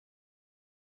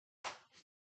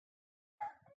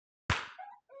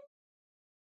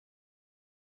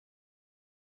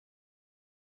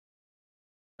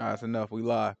All right, that's enough. We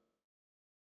live.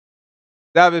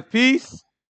 Sabbath peace.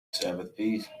 Sabbath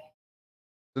peace.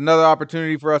 It's another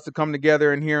opportunity for us to come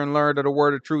together and hear and learn of the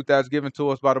word of truth that's given to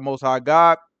us by the Most High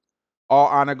God. All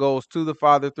honor goes to the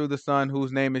Father through the Son,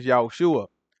 whose name is Yahushua.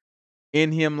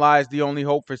 In him lies the only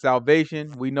hope for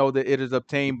salvation. We know that it is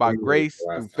obtained by grace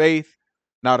through faith,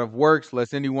 not of works,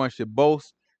 lest anyone should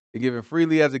boast, and given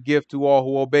freely as a gift to all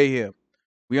who obey him.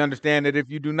 We understand that if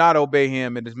you do not obey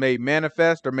him, it is made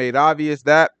manifest or made obvious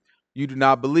that you do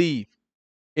not believe.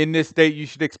 In this state, you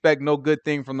should expect no good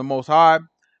thing from the Most High.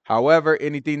 However,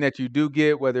 anything that you do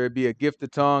get, whether it be a gift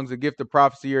of tongues, a gift of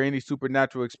prophecy, or any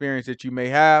supernatural experience that you may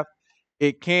have,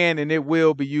 it can and it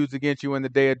will be used against you in the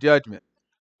day of judgment.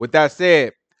 With that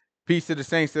said, peace to the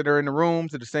saints that are in the room,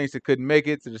 to the saints that couldn't make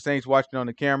it, to the saints watching on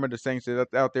the camera, the saints that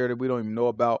are out there that we don't even know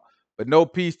about. But no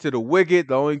peace to the wicked.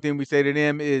 The only thing we say to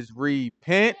them is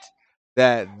repent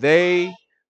that they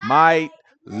might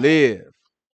live.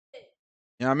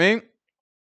 You know what I mean?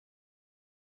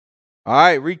 All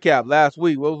right, recap. Last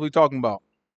week, what was we talking about?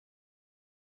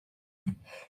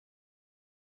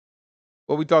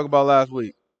 What we talked about last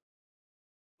week?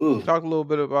 Talk a little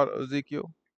bit about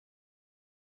Ezekiel.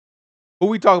 Who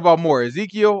we talk about more,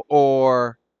 Ezekiel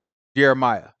or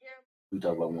Jeremiah? We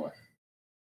talk about more.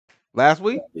 Last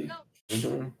week?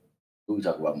 Mm-hmm. Who we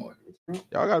talk about more?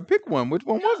 Y'all got to pick one. Which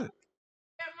one was it?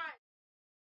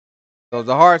 So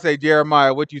Zahar say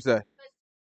Jeremiah. What you say?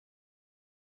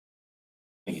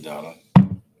 Thank you, darling.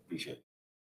 Appreciate it.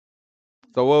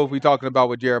 So what was we talking about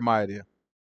with Jeremiah then?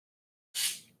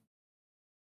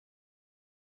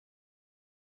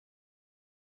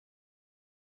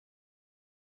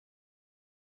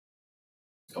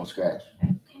 Don't scratch.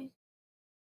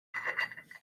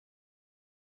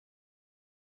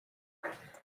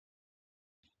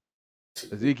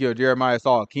 Ezekiel, Jeremiah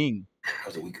saw a king. That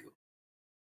was a week ago.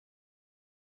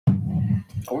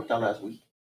 I worked out last week.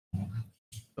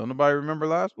 Don't nobody remember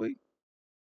last week?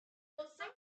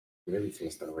 Really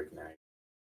finished the work now.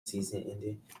 Season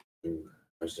ended. And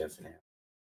what's Jeff now?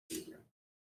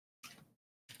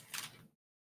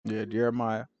 Yeah,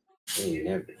 Jeremiah.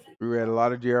 Never. We read a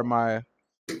lot of Jeremiah.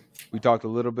 We talked a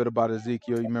little bit about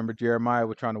Ezekiel. You remember Jeremiah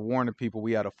was trying to warn the people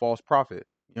we had a false prophet.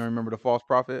 You don't remember the false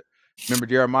prophet? Remember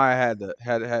Jeremiah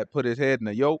had put his head in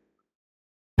a yoke,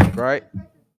 right?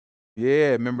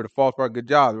 Yeah, remember the false prophet? Good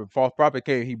job. The false prophet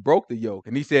came, he broke the yoke,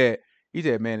 and he said,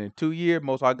 man, in 2 years,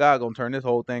 Most High God gonna turn this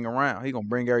whole thing around. He gonna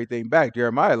bring everything back.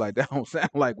 Jeremiah, like, that don't sound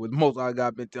like what Most High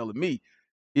God been telling me.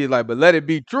 He's like, but let it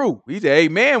be true. He said,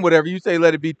 amen, whatever you say,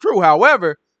 let it be true.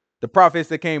 However, the prophets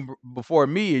that came before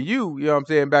me and you know what I'm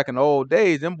saying, back in the old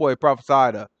days, them boy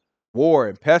prophesied of war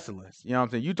and pestilence. You know what I'm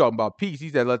saying? You talking about peace. He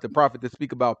said, let the prophet that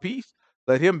speak about peace,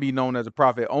 let him be known as a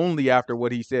prophet only after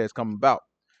what he says come about.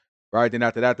 Right. Then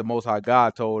after that, the Most High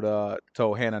God told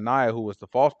Hananiah, who was the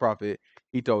false prophet,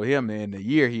 he told him that in the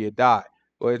year he had died.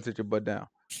 Go ahead and sit your butt down.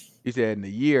 He said in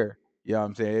the year, you know what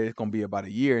I'm saying, it's gonna be about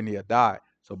a year and he'll die.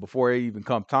 So before it even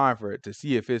come time for it to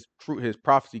see if his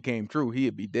prophecy came true,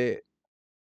 he'd be dead.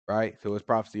 Right? So his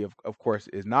prophecy of course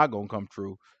is not gonna come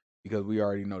true because we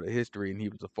already know the history and he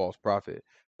was a false prophet.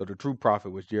 So the true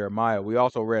prophet was Jeremiah. We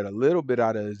also read a little bit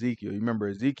out of Ezekiel. You remember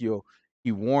Ezekiel,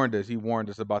 he warned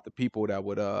us about the people that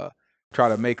would try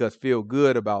to make us feel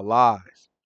good about lies.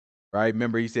 Right?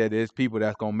 Remember he said there's people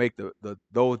that's gonna make the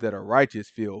those that are righteous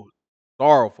feel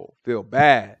sorrowful, feel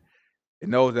bad.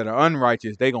 And those that are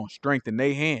unrighteous, they gonna strengthen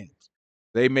their hands.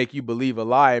 They make you believe a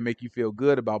lie and make you feel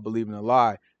good about believing a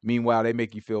lie. Meanwhile, they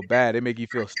make you feel bad. They make you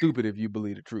feel stupid if you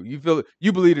believe the truth.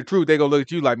 You believe the truth, they gonna look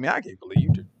at you like, man, I can't believe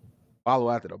you just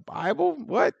follow after the Bible.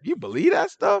 What? You believe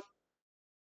that stuff?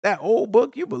 That old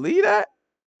book, you believe that?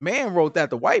 Man wrote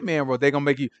that. The white man wrote. They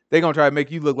gonna try to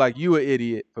make you look like you an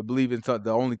idiot for believing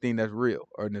the only thing that's real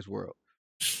or in this world,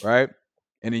 right?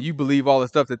 And then you believe all the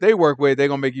stuff that they work with. They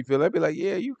gonna make you feel. They be like,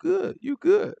 yeah, you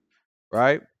good,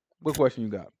 right? What question you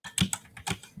got?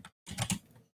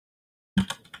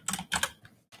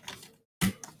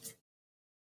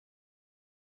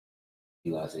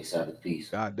 Eli say Sabbath peace.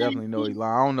 God definitely know he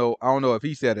lying. I don't know if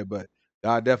he said it, but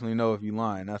God definitely know if you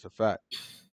lying. That's a fact.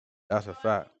 That's a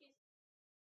fact.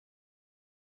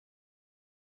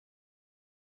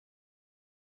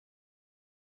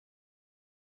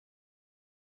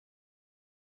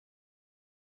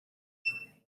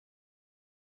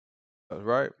 That's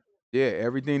right. Yeah,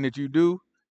 everything that you do,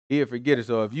 he'll forget it.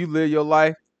 So if you live your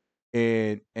life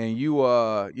and you you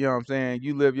know what I'm saying,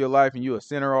 you live your life and you a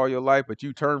sinner all your life, but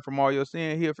you turn from all your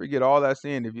sin, he'll forget all that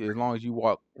sin as long as you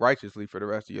walk righteously for the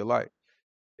rest of your life.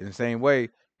 In the same way,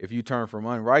 if you turn from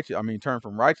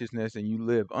righteousness and you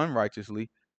live unrighteously,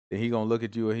 then he gonna look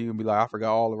at you and he gonna be like, I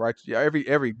forgot all the righteous. Yeah,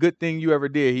 every good thing you ever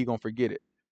did, he gonna forget it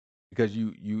because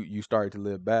you started to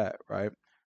live bad, right?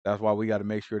 That's why we got to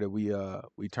make sure that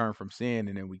we turn from sin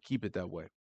and then we keep it that way.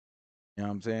 You know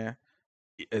what I'm saying?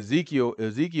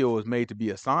 Ezekiel was made to be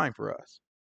a sign for us,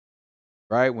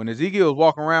 right? When Ezekiel was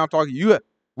walking around talking,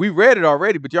 we read it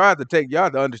already, but y'all have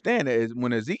to understand that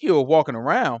when Ezekiel was walking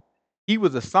around, he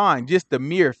was a sign. Just the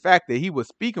mere fact that he was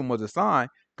speaking was a sign,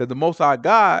 because the Most High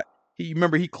God, he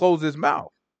closed his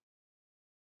mouth.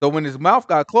 So when his mouth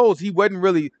got closed, he wasn't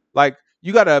really like,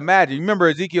 you got to imagine. You remember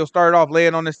Ezekiel started off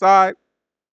laying on his side,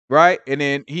 right? And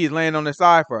then he's laying on his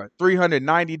side for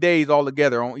 390 days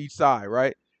altogether on each side,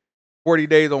 right? 40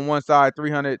 days on one side,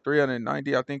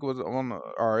 390, I think it was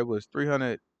or it was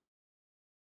 300.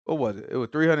 What was it? It was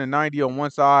 390 on one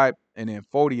side and then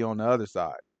 40 on the other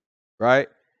side, right?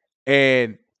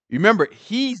 And remember,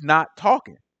 he's not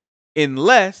talking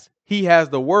unless he has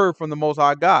the word from the Most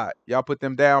High God. Y'all put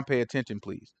them down, pay attention,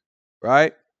 please,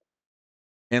 right?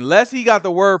 Unless he got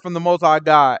the word from the Most High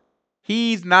God,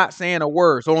 he's not saying a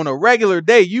word. So on a regular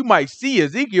day, you might see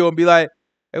Ezekiel and be like,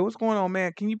 hey, what's going on,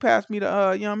 man? Can you pass me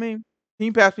the, you know what I mean? Can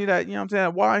you pass me that, you know what I'm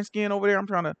saying, wine skin over there? I'm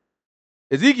trying to.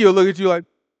 Ezekiel look at you like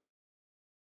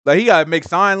he got to make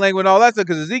sign language and all that stuff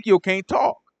because Ezekiel can't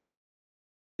talk.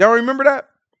 Y'all remember that?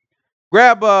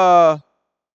 Grab,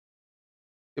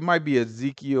 it might be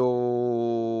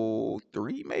Ezekiel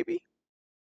 3, maybe?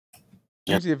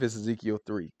 Let me see if it's Ezekiel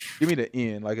 3. Give me the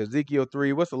end. Like Ezekiel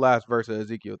 3. What's the last verse of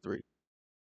Ezekiel 3?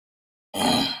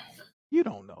 You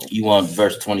don't know. You want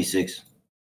verse 26?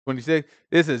 26?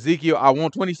 This is Ezekiel. I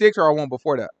want 26 or I want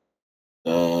before that?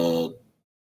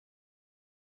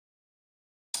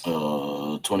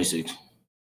 26.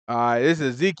 All right. This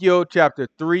is Ezekiel chapter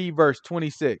 3, verse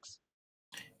 26.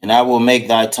 And I will make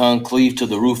thy tongue cleave to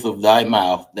the roof of thy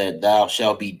mouth, that thou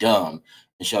shalt be dumb,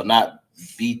 and shalt not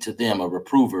be to them a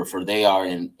reprover, for they are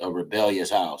in a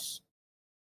rebellious house.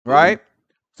 Right?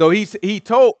 So he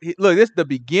told, look, this is the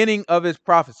beginning of his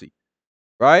prophecy.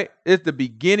 Right? It's the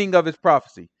beginning of his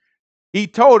prophecy. He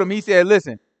told him, he said,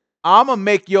 listen, I'm going to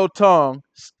make your tongue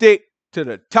stick to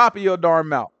the top of your darn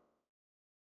mouth.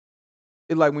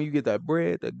 It's like when you get that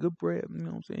bread, that good bread, you know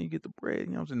what I'm saying? You get the bread, you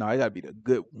know what I'm saying? No, it got to be the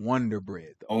good Wonder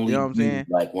Bread, though. Only you know what I'm saying?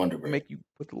 like Wonder Bread. Make you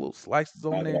put the little slices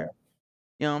on there.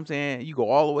 You know what I'm saying? You go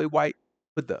all the way white,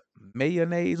 put the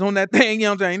mayonnaise on that thing, you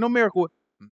know what I'm saying? Ain't no miracle.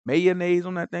 Mayonnaise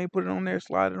on that thing, put it on there,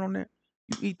 slide it on there.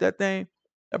 You eat that thing,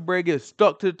 that bread gets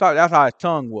stuck to the top. That's how his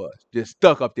tongue was, just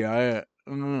stuck up there.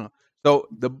 So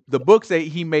the book say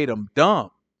he made him dumb.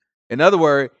 In other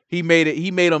words, he made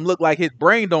him look like his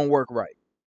brain don't work right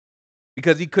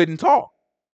because he couldn't talk.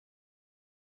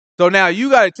 So now you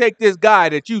got to take this guy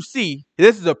that you see.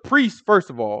 This is a priest, first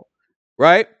of all,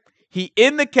 right? He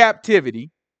in the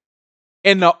captivity,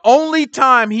 and the only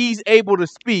time he's able to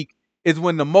speak is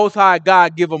when the Most High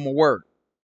God give him a word.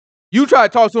 You try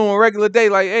to talk to him on a regular day,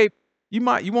 like, hey, you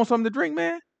want something to drink,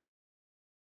 man?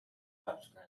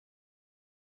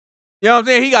 You know what I'm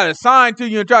saying? He got a sign to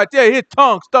you and try to tell you his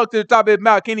tongue stuck to the top of his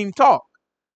mouth, can't even talk.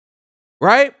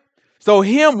 Right? So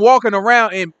him walking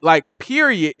around in like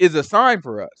period is a sign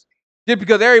for us. Just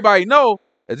because everybody know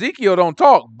Ezekiel don't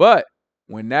talk, but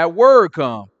when that word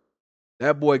comes,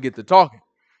 that boy get to talking.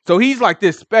 So he's like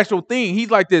this special thing.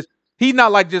 He's like this. He's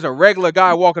not like just a regular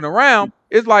guy walking around.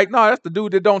 It's like, no, that's the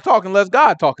dude that don't talk unless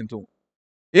God talking to him.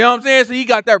 You know what I'm saying? So he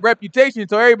got that reputation.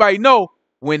 So everybody know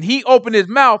when he opened his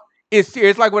mouth, it's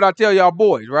serious. It's like what I tell y'all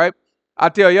boys, right? I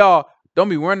tell y'all, don't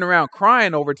be running around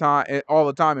crying all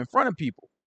the time in front of people.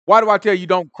 Why do I tell you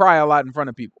don't cry a lot in front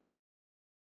of people?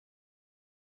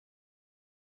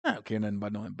 I don't care nothing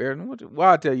about no embarrassment.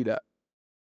 Why I tell you that?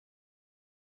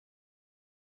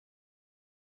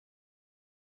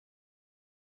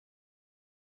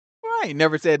 I ain't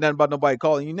never said nothing about nobody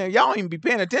calling you name. Y'all don't even be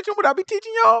paying attention what I be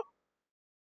teaching y'all.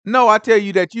 No, I tell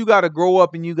you that you got to grow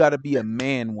up and you got to be a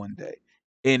man one day.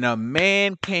 And a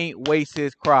man can't waste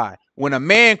his cry. When a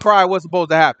man cry, what's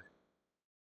supposed to happen?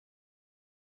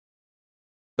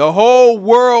 The whole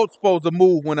world's supposed to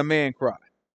move when a man cry.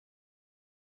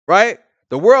 Right?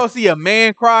 The world see a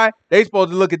man cry, they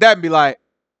supposed to look at that and be like,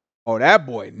 oh, that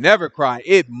boy never cry.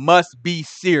 It must be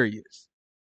serious.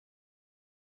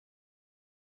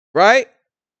 Right?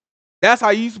 That's how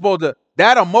you supposed to,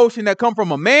 that emotion that come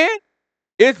from a man,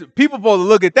 it's people supposed to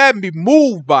look at that and be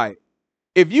moved by it.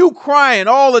 If you crying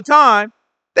all the time,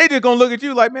 they just gonna look at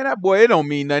you like, man, that boy, it don't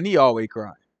mean nothing. He always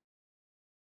crying.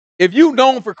 If you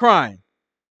known for crying,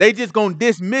 they just gonna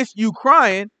dismiss you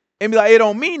crying and be like, it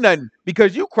don't mean nothing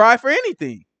because you cry for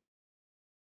anything.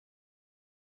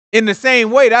 In the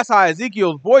same way, that's how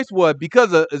Ezekiel's voice was,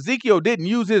 because Ezekiel didn't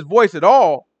use his voice at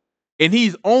all. and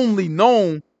he's only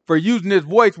known for using his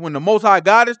voice when the Most High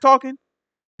God is talking,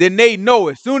 then they know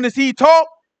as soon as he talk,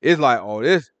 it's like, oh,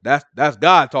 that's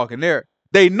God talking there.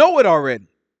 They know it already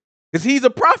because he's a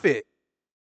prophet,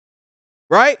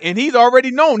 right? And he's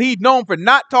already known. He's known for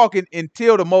not talking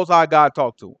until the Most High God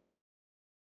talked to him.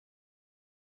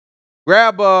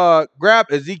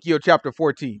 Grab Ezekiel chapter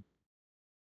 14.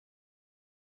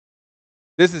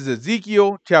 This is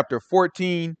Ezekiel chapter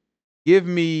 14. Give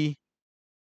me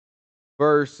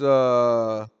verse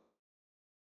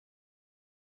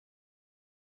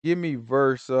give me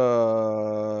verse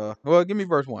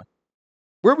 1.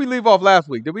 Where we leave off last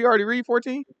week? Did we already read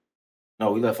 14?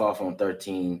 No, we left off on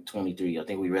 13:23. I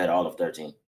think we read all of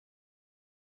 13.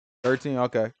 13,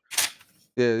 okay.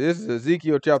 Yeah, this is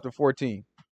Ezekiel chapter 14.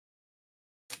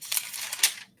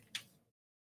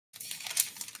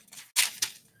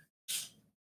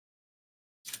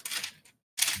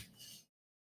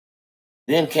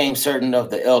 Then came certain of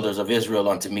the elders of Israel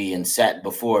unto me and sat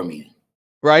before me.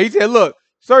 Right, he said, look,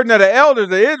 certain of the elders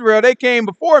of Israel, they came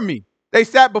before me. They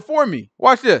sat before me.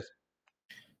 Watch this.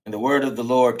 And the word of the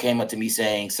Lord came unto me,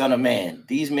 saying, Son of man,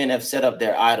 these men have set up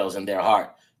their idols in their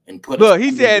heart and put Look,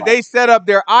 he said they set up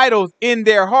their idols in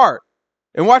their heart.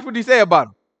 And watch what he say about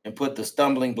them. And put the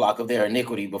stumbling block of their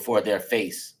iniquity before their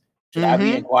face. Should I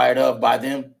be inquired of by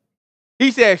them?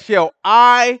 He said, shall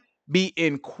I be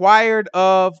inquired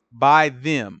of by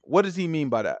them? What does he mean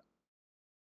by that?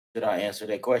 Should I answer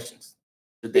their questions?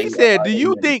 He said, do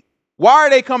you think, why are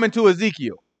they coming to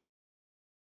Ezekiel?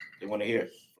 They want to hear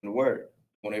from the word.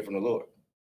 They want to hear from the Lord.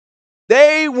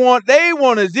 They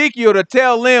want Ezekiel to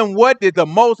tell them, what did the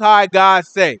Most High God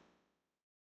say?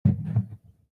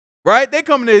 Right? They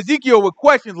coming to Ezekiel with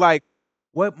questions like,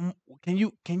 what can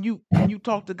you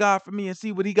talk to God for me and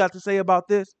see what he got to say about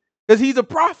this? Because he's a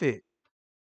prophet.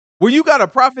 When you got a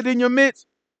prophet in your midst,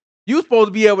 you're supposed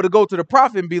to be able to go to the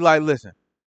prophet and be like, listen,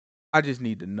 I just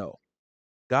need to know.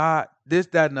 God, this,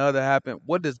 that, and the other happened.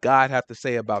 What does God have to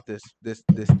say about this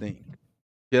thing?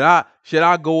 Should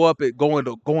I go up and go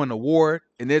into war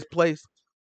in this place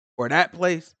or that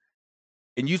place?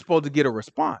 And you're supposed to get a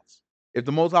response. If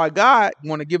the Most High God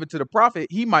want to give it to the prophet,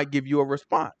 he might give you a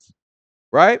response.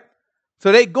 Right?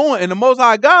 So they going, and the Most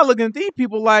High God looking at these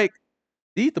people like,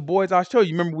 these the boys I showed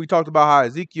you. Remember we talked about how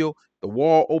Ezekiel, the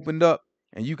wall opened up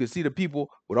and you could see the people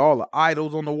with all the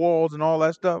idols on the walls and all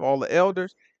that stuff, all the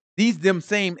elders. These them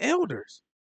same elders,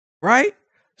 right?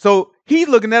 So he's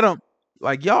looking at them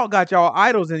like, y'all got y'all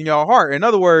idols in your heart. In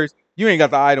other words, you ain't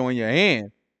got the idol in your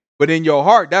hand, but in your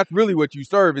heart, that's really what you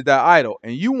serve is that idol.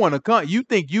 And you want to come, you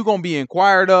think you gonna be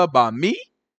inquired of by me?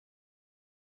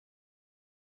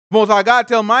 Most High God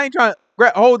tell him, I ain't trying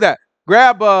to hold that.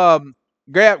 Grab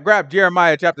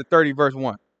Jeremiah chapter 30, verse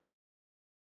 1.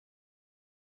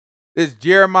 It's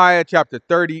Jeremiah chapter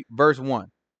 30, verse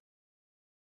 1.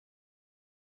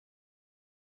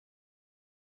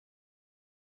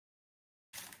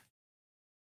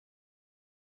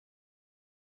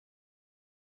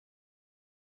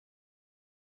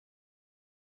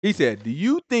 He said, do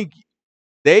you think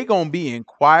they going to be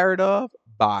inquired of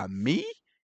by me?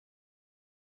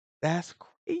 That's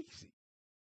crazy.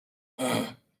 The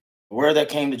word that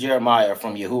came to Jeremiah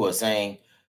from Yahuwah, saying,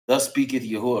 Thus speaketh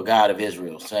Yahuwah, God of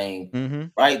Israel,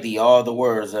 saying, Write thee all the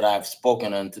words that I've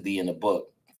spoken unto thee in the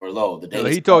book. For lo, the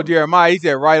day he told Jeremiah, he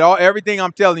said, write everything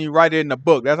I'm telling you, write it in the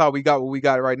book. That's how we got what we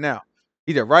got right now.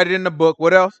 He said, write it in the book.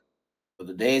 What else? For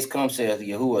the days come, saith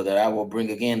Yahuwah, that I will bring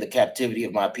again the captivity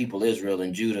of my people Israel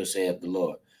and Judah, saith the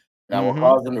Lord. And I will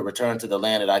cause them to return to the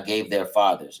land that I gave their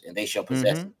fathers, and they shall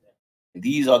possess it. And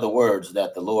these are the words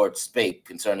that the Lord spake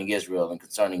concerning Israel and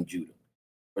concerning Judah.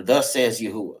 For thus says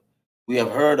Yahuwah, we have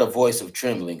heard a voice of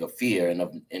trembling, of fear,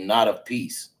 and not of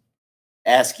peace.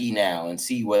 Ask ye now, and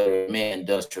see whether a man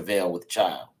does travail with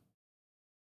child.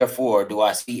 Therefore do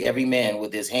I see every man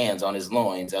with his hands on his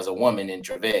loins as a woman in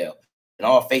travail, and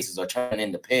all faces are turned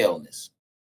into paleness.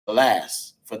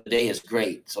 Alas, for the day is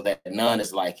great, so that none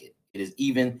is like it. It is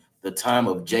even the time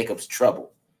of Jacob's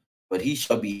trouble, but he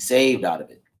shall be saved out of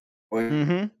it. For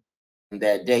in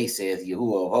that day, saith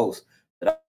Yahuwah of hosts, that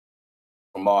I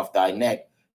will from off thy neck,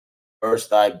 burst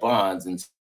thy bonds, and so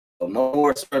no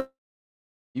more serve.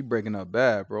 You breaking up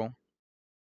bad, bro.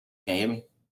 Can you hear me?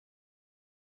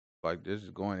 Like this is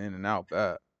going in and out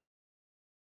bad.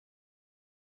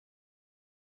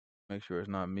 Make sure it's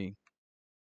not me.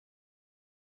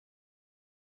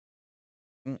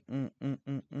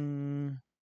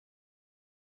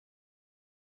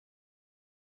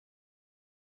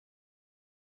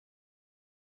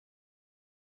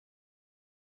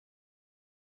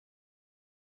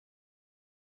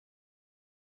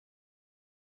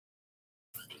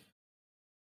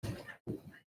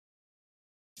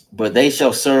 But they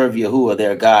shall serve Yahuwah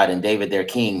their God and David their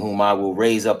king, whom I will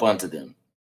raise up unto them.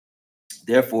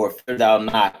 Therefore, fear thou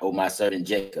not, O my servant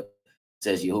Jacob,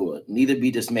 says Yahuwah, neither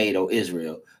be dismayed, O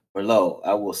Israel. For lo,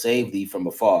 I will save thee from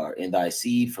afar, and thy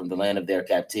seed from the land of their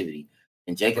captivity.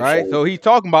 And Jacob Right? So he's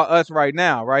talking about us right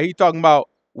now, right? He's talking about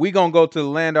we gonna go to the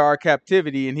land of our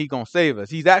captivity and he gonna save us.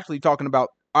 He's actually talking about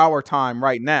our time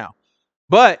right now.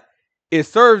 But it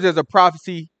serves as a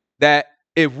prophecy that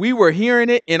if we were hearing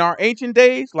it in our ancient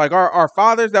days, like our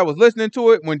fathers that was listening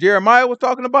to it when Jeremiah was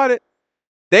talking about it,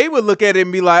 they would look at it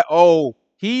and be like, oh,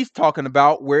 he's talking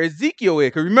about where Ezekiel is.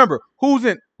 Because remember,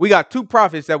 we got two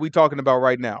prophets that we talking about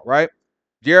right now, right?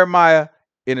 Jeremiah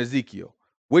and Ezekiel.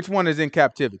 Which one is in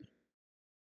captivity?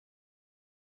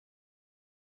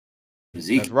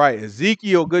 Ezekiel. That's right.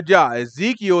 Ezekiel, good job.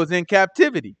 Ezekiel is in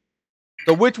captivity.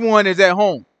 So which one is at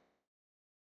home?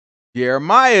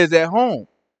 Jeremiah is at home.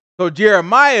 So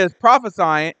Jeremiah is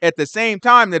prophesying at the same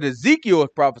time that Ezekiel is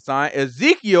prophesying.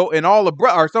 Ezekiel and all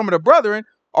the some of the brethren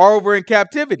are over in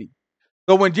captivity.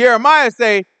 So when Jeremiah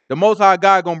say the Most High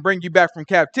God gonna bring you back from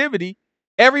captivity,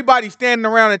 everybody standing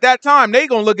around at that time, they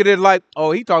gonna look at it like,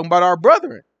 oh, he talking about our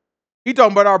brethren. He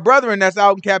talking about our brethren that's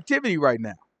out in captivity right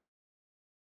now.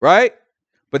 Right?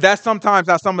 But that's sometimes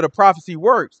how some of the prophecy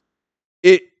works.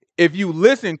 If you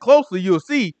listen closely, you'll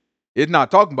see it's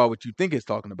not talking about what you think it's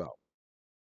talking about.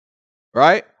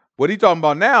 Right? What he's talking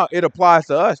about now, it applies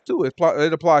to us too. It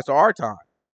applies to our time.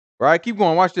 Right? Keep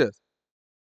going. Watch this.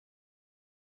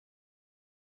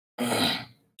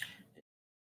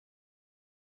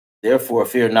 Therefore,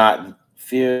 fear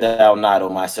thou not, O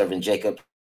my servant Jacob,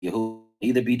 Yahuwah,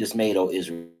 neither be dismayed, O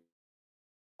Israel.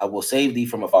 I will save thee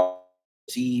from afar,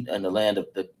 seed and the land of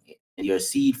your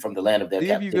seed from the land of their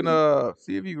captivity.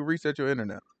 See if you can reset your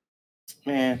internet.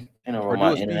 Man, or do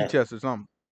a speed test or something.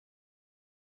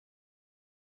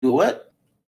 Do what?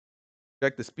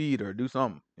 Check the speed or do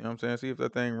something. You know what I'm saying? See if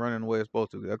that thing running the way it's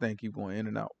supposed to. That thing keep going in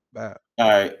and out. Bad. All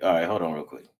right. Hold on real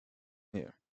quick. Yeah.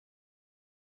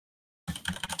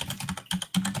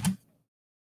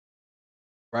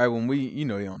 Right when you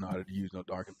don't know how to use no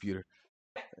darn computer.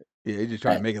 Yeah, he's just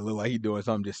trying to make it look like he's doing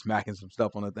something, just smacking some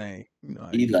stuff on the thing. You know,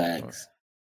 he lags.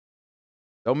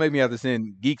 Don't make me have to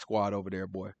send Geek Squad over there,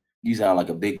 boy. You sound like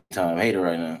a big time hater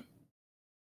right now.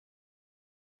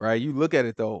 Right? You look at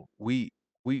it though. We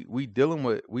dealing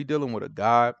with a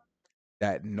God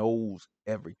that knows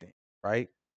everything. Right?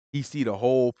 He see the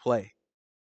whole play,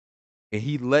 and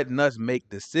he letting us make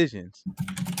decisions,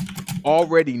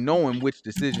 already knowing which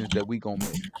decisions that we gonna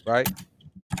make. Right?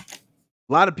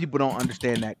 A lot of people don't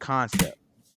understand that concept.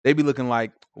 They be looking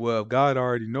like, well, if God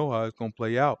already know how it's gonna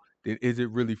play out, then is it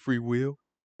really free will?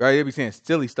 Right? They be saying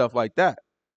silly stuff like that.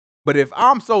 But if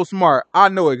I'm so smart, I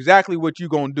know exactly what you're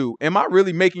gonna do. Am I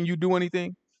really making you do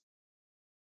anything?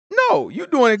 No, you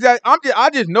doing exactly. I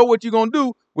just know what you're gonna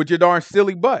do with your darn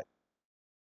silly butt.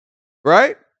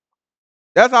 Right?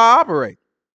 That's how I operate.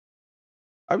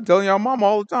 I be telling y'all mama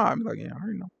all the time. I'm like, yeah, I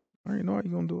already know. I already know how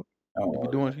you gonna do it.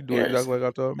 You do it exactly like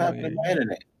I told him. Like, yeah, my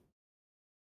internet.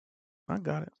 I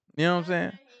got it. You know what I'm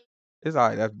saying? It's all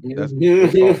right. That's little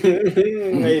salt.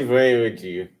 He's playing with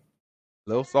you.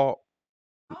 Little salt.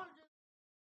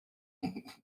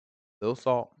 Little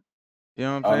salt. You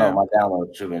know what I'm saying? No, my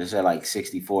download tripping. It's at like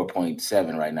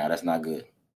 64.7 right now. That's not good.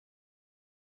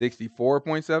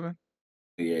 64.7?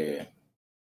 Yeah.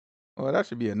 Well, that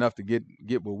should be enough to get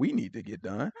what we need to get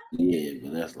done. Yeah,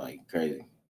 but that's like crazy.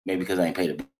 Maybe because I ain't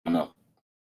paid it. I don't know.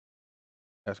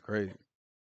 That's crazy.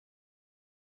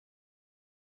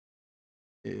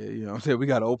 Yeah, you know what I'm saying? We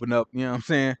gotta open up, you know what I'm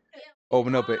saying?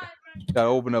 Gotta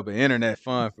open up an internet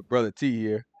fund for Brother T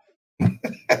here.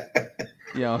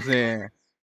 You know what I'm saying?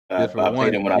 Just for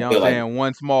one, you know what I'm saying,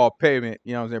 one small payment,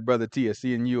 you know what I'm saying, Brother T is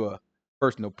seeing you a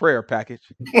personal prayer package.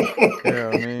 You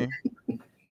know what I mean?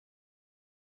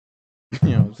 You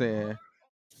know what I'm saying?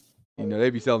 You know, they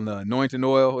be selling the anointing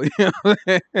oil. You know what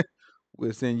I'm saying?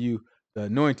 We'll send you the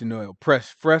anointing oil,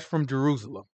 fresh from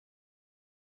Jerusalem.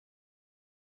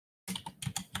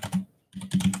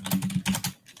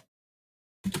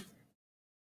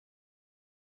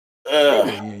 He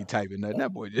ain't typing nothing.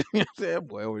 That boy just, you know what I'm saying? That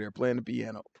boy over there playing the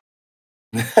piano.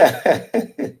 All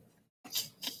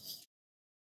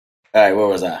right, where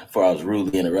was I? Before I was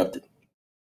rudely interrupted.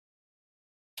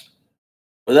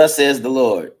 For thus says the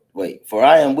Lord, for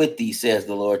I am with thee, says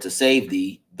the Lord, to save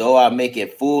thee, though I make a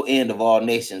full end of all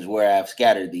nations where I have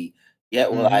scattered thee,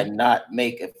 yet will I not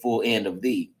make a full end of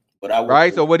thee. But I will.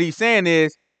 Right? So what he's saying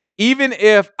is, even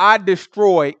if I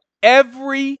destroy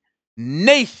every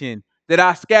nation that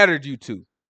I scattered you to,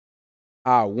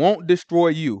 I won't destroy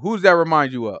you. Who does that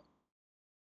remind you of?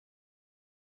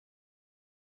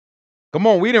 Come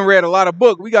on, we done read a lot of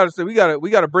books. We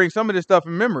gotta bring some of this stuff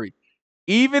in memory.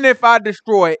 Even if I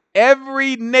destroy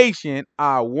every nation,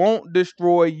 I won't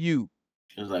destroy you.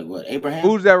 It was like what? Abraham?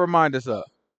 Who does that remind us of?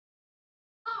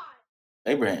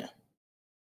 Abraham.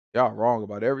 Y'all wrong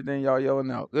about everything y'all yelling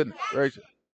out. Goodness gracious.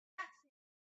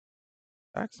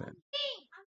 Accent.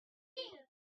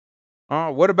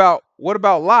 What about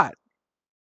Lot?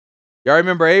 Y'all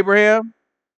remember Abraham?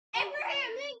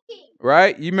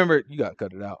 Right? You remember? You gotta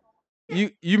cut it out.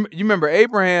 You remember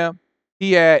Abraham?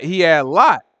 He had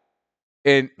Lot,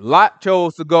 and Lot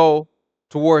chose to go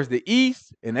towards the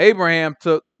east, and Abraham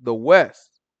took the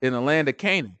west in the land of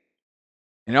Canaan.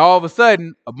 And all of a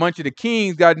sudden, a bunch of the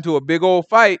kings got into a big old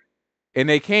fight, and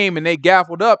they came and they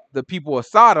gaffled up the people of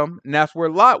Sodom, and that's where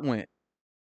Lot went.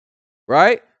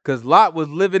 Right? Because Lot was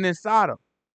living in Sodom.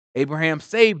 Abraham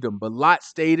saved him, but Lot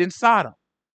stayed in Sodom.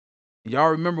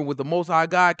 Y'all remember when the Most High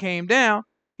God came down,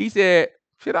 he said,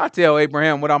 should I tell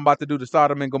Abraham what I'm about to do to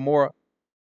Sodom and Gomorrah?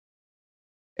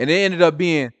 And it ended up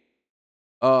being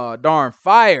darn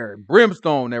fire and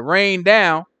brimstone that rained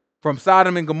down from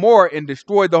Sodom and Gomorrah and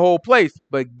destroyed the whole place.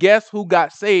 But guess who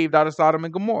got saved out of Sodom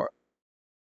and Gomorrah?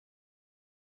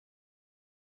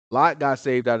 Lot got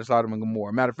saved out of Sodom and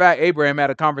Gomorrah. Matter of fact, Abraham had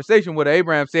a conversation with her.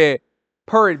 Abraham said,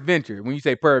 peradventure. When you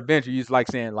say peradventure, you just like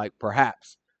saying like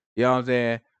perhaps. You know what I'm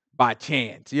saying? By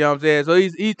chance. You know what I'm saying? So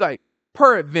he's like,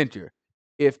 peradventure,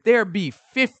 if there be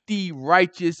 50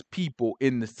 righteous people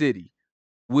in the city,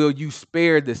 will you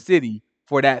spare the city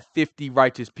for that 50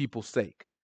 righteous people's sake?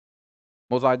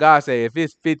 Most High God say, if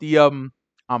it's 50 of them,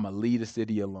 I'm going to leave the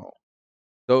city alone.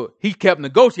 So he kept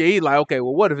negotiating. He's like, okay,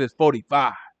 well, what if it's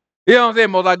 45? You know what I'm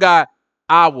saying? Most High God,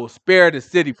 I will spare the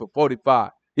city for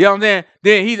 45. You know what I'm saying?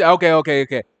 Then he's like,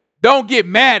 okay. Don't get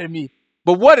mad at me.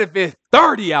 But what if it's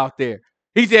 30 out there?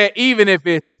 He said, even if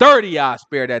it's 30, I'll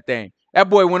spare that thing. That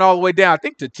boy went all the way down, I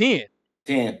think, to 10.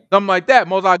 10. Something like that.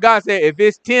 Most High God said, if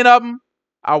it's 10 of them,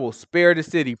 I will spare the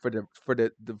city for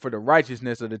the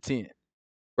righteousness of the 10.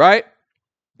 Right?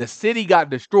 The city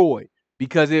got destroyed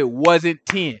because it wasn't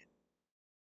 10.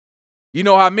 You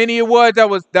know how many it was that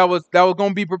was going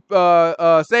to be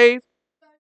saved?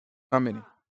 How many?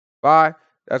 5.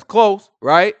 That's close,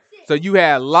 right? So you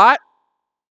had Lot.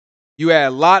 You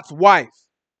had Lot's wife.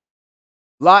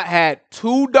 Lot had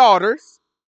 2 daughters,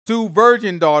 2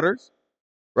 virgin daughters,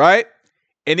 right?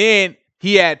 And then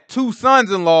he had 2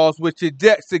 sons-in-laws, which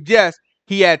suggests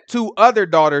he had 2 other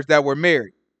daughters that were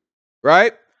married,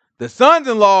 right? The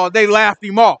sons-in-law, they laughed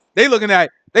him off. They looking like,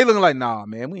 nah,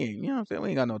 man, we ain't, you know what I'm saying? We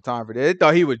ain't got no time for that. They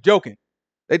thought he was joking.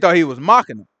 They thought he was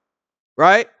mocking them,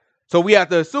 right? So we have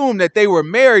to assume that they were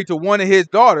married to one of his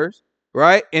daughters,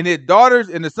 right? And his daughters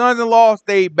and the sons-in-law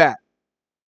stayed back,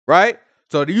 right?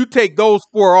 So you take those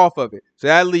 4 off of it. So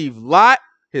that leaves Lot,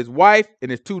 his wife, and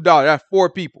his 2 daughters. That's 4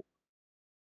 people,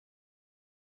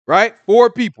 right? 4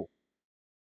 people.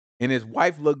 And his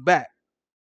wife looked back.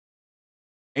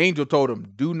 Angel told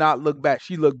him, do not look back.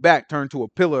 She looked back, turned to a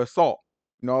pillar of salt.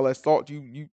 You know, all that salt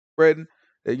you spreading,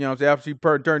 you know what I'm saying? After she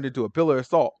turned into a pillar of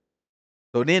salt.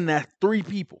 So then that's 3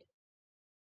 people.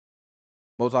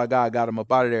 Most High God got him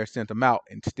up out of there, sent him out,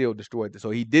 and still destroyed it. So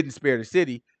he didn't spare the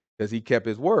city because he kept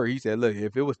his word. He said, look,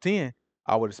 if it was 10,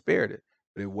 I would have spared it.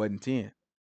 But it wasn't 10,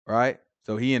 right?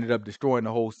 So he ended up destroying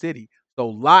the whole city. So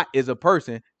Lot is a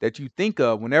person that you think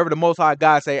of whenever the Most High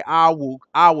God say, I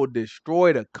will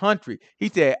destroy the country. He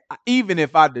said, even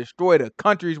if I destroy the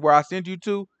countries where I sent you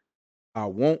to, I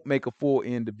won't make a full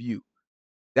end of you.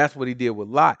 That's what he did with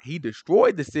Lot. He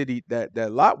destroyed the city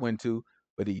that Lot went to,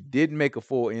 but he didn't make a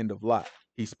full end of Lot.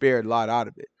 He spared Lot out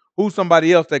of it. Who's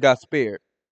somebody else that got spared?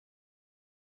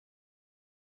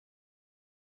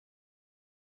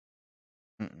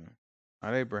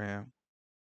 Not Abraham.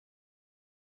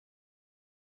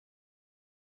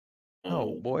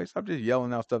 No, boy, stop just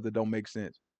yelling out stuff that don't make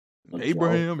sense.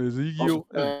 Abraham, Ezekiel.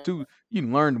 You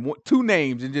can learn 2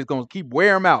 names and just gonna keep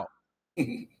wear them out.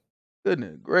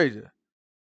 Goodness gracious.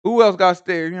 Who else got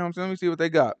spared? You know what I'm saying? Let me see what they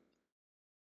got.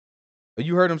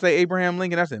 You heard him say Abraham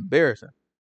Lincoln? That's embarrassing.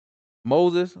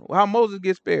 Moses, how Moses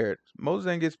get spared? Moses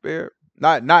ain't get spared.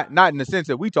 Not in the sense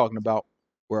that we talking about,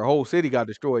 where a whole city got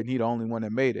destroyed and he the only one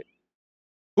that made it.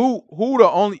 Who the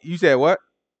only? You said what?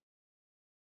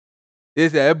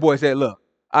 That boy said, look,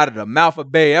 out of the mouth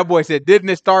of Bay. That boy said, didn't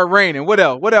it start raining? What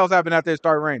else? What else happened after it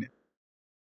started raining?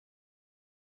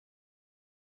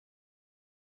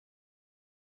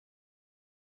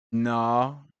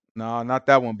 No, not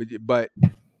that one. But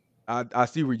I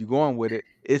see where you're going with it.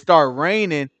 It started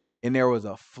raining and there was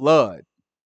a flood.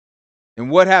 And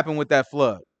what happened with that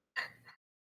flood?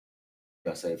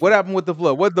 What happened with the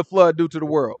flood? What did the flood do to the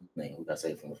world? We got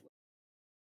saved from the flood.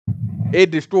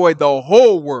 It destroyed the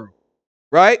whole world,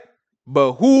 right?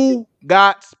 But who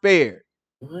got spared?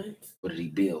 What? What did he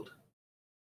build?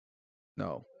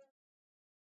 No.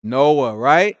 Noah,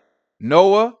 right?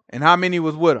 Noah, and how many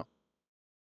was with him?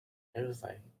 It was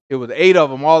like It was 8 of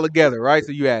them all together, right?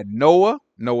 So you had Noah,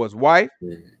 Noah's wife.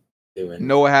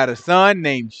 Noah had a son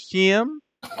named Shem.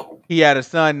 He had a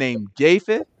son named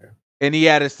Japheth, and he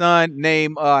had a son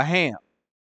named Ham.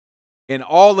 And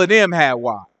all of them had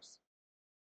wives,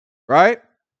 right?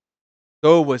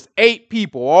 So it was 8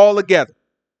 people all together.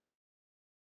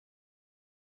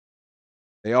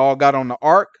 They all got on the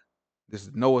ark. This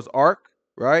is Noah's ark,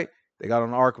 right? They got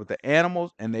on the ark with the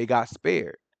animals, and they got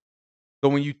spared. So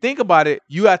when you think about it,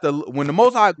 you have to, when the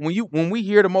Most High, when we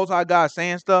hear the Most High God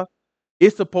saying stuff,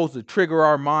 it's supposed to trigger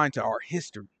our mind to our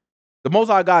history. The Most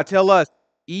High God tell us,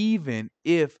 even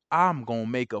if I'm gonna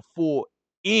make a full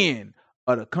end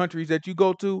of the countries that you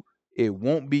go to, it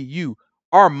won't be you.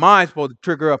 Our mind's supposed to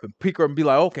trigger up and pick her and be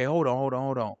like, okay, hold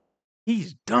on.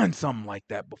 He's done something like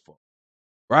that before,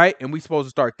 right? And we supposed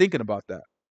to start thinking about that.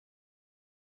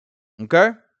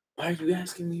 Okay? Why are you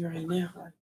asking me right now?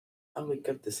 I wake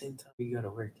up the same time you go to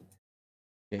work.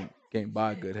 Can't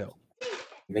buy good health.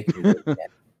 Make me look bad.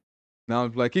 Now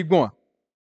it's like, keep going.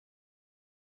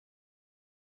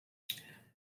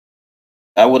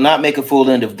 I will not make a full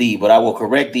end of thee, but I will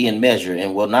correct thee in measure,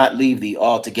 and will not leave thee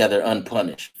altogether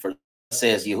unpunished. For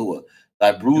says Yahuwah,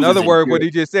 thy bruises. In other words, what he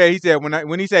just said, he said,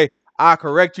 when he say, I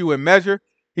correct you in measure,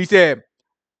 he said,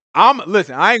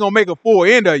 listen, I ain't gonna make a full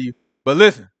end of you, but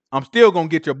listen, I'm still gonna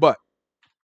get your butt.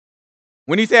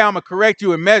 When he say I'm gonna correct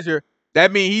you in measure,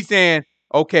 that means he's saying,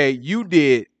 okay, you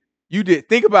did.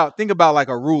 Think about like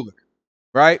a ruler,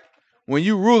 right? When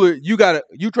you ruler, you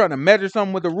trying to measure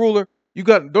something with a ruler,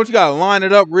 don't you gotta line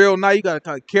it up real nice? You gotta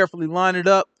kind of carefully line it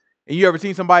up. And you ever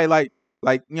seen somebody like you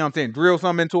know what I'm saying, drill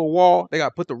something into a wall? They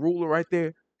gotta put the ruler right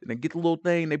there, and they get the little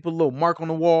thing, they put a little mark on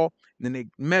the wall, and then they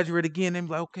measure it again. They be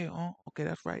like, okay,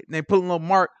 that's right. And they put a little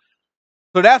mark.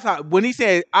 So that's how, when he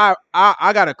said, I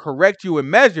gotta correct you and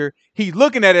measure, he's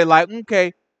looking at it like,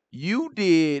 okay, you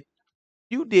did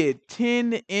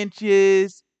 10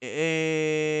 inches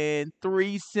and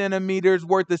 3 centimeters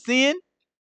worth of sin.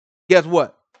 Guess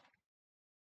what?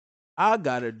 I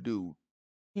gotta do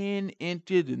 10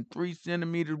 inches and 3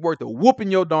 centimeters worth of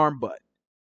whooping your darn butt.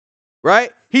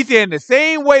 Right? He's saying the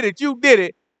same way that you did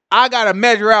it, I gotta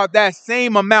measure out that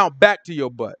same amount back to your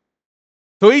butt.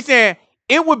 So he's saying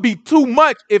it would be too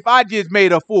much if I just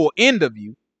made a full end of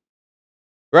you.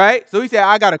 Right? So he said,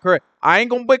 I gotta correct. I ain't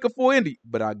gonna make a full end,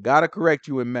 but I gotta correct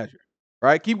you in measure.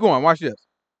 Right? Keep going. Watch this.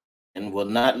 And will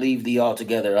not leave thee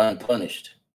altogether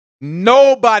unpunished.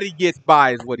 Nobody gets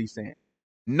by, is what he's saying.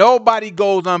 Nobody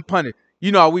goes unpunished.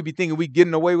 You know how we be thinking we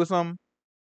getting away with something?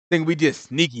 Think we just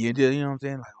sneaky and just, you know what I'm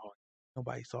saying? Like, oh,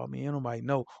 nobody saw me, and nobody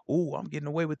know. Ooh, I'm getting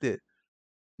away with it.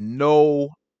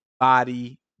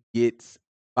 Nobody gets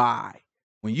by.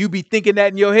 When you be thinking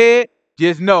that in your head,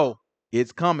 just know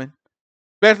it's coming.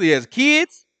 Especially as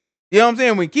kids. You know what I'm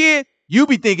saying? When kids, you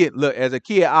be thinking, look, as a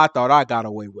kid, I thought I got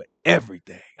away with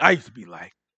everything. I used to be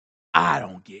like, I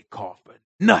don't get caught for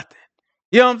nothing.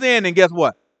 You know what I'm saying? And guess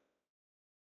what?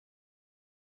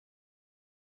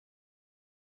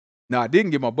 No, I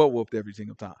didn't get my butt whooped every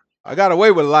single time. I got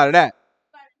away with a lot of that.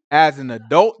 As an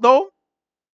adult, though,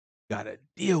 gotta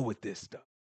deal with this stuff.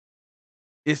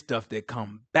 It's stuff that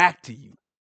comes back to you.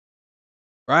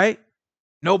 Right?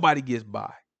 Nobody gets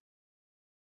by.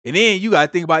 And then you gotta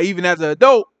think about, even as an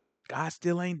adult, God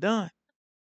still ain't done.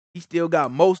 He still got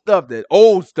more stuff, that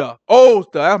old stuff.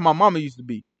 That's how my mama used to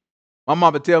be. My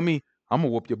mama tell me, I'm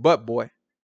gonna whoop your butt, boy.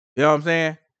 You know what I'm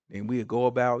saying? And we'd go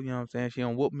about, you know what I'm saying? She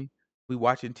don't whoop me. We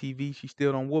watching TV, she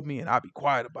still don't whoop me, and I'll be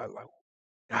quiet about it, like,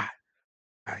 God,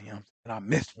 you know what I'm saying? I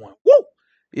missed one. Woo!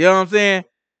 You know what I'm saying?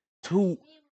 2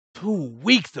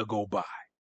 weeks to go by.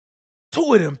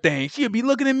 2 of them things. She'll be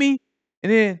looking at me,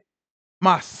 and then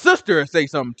my sister will say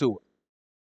something to her.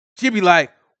 She'll be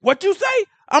like, what you say?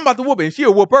 I'm about to whoop it. And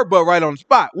she'll whoop her butt right on the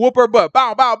spot. Whoop her butt.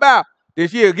 Bow, bow, bow. Then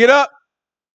she'll get up,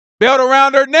 belt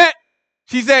around her neck.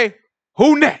 She say,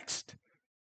 who next?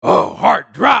 Oh,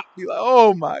 heart drop. Be like,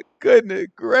 oh my goodness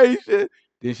gracious.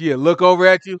 Then she'll look over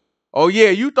at you. Oh yeah,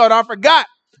 you thought I forgot.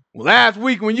 Last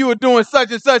week when you were doing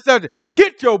such and such,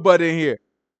 get your butt in here.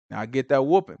 Now I get that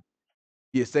whooping.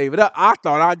 You save it up. I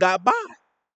thought I got by.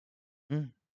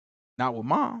 Not with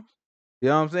mom. You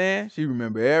know what I'm saying? She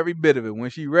remember every bit of it. When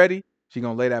she ready, she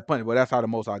gonna lay that punch. But that's how the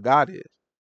Most High God is.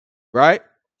 Right?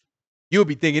 You'll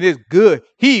be thinking it's good.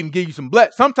 He even give you some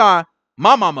bless. Sometimes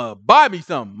my mama buy me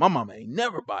something. My mama ain't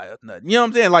never buy us nothing. You know what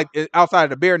I'm saying? Like outside of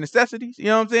the bare necessities. You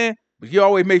know what I'm saying? But she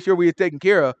always make sure we are taken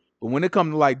care of. But when it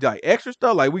comes to like extra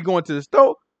stuff, like we going to the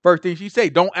store, first thing she say,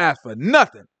 don't ask for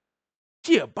nothing.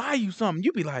 She'll buy you something.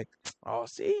 You be like, oh,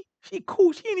 see, she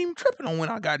cool. She ain't even tripping on when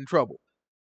I got in trouble.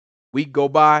 Week go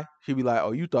by, she be like,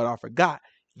 oh, you thought I forgot.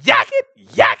 Yak it,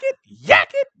 yak it,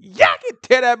 yak it, yak it.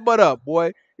 Tear that butt up,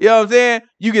 boy. You know what I'm saying?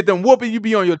 You get them whooping, you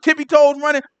be on your tippy toes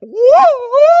running.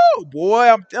 Woo, boy,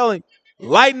 I'm telling you,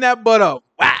 lighten that butt up.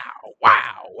 Wow,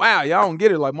 wow, wow. Y'all don't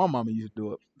get it like my mama used to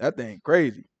do it. That thing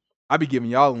crazy. I be giving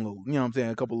y'all a little, you know what I'm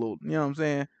saying, a couple little, you know what I'm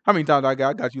saying? How many times I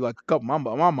got you like a couple? My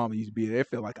mama used to be there. It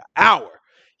felt like an hour.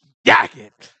 Yak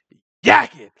it,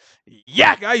 yak it,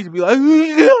 yak it. I used to be like,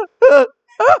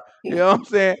 you know what I'm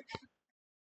saying?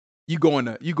 You go in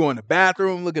the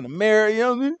bathroom, look in the mirror, you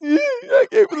know, I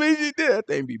can't believe you did that.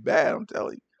 Thing be bad, I'm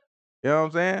telling you. You know what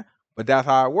I'm saying? But that's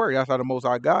how it works. That's how the Most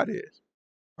High God is.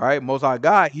 All right? Most High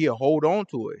God, he'll hold on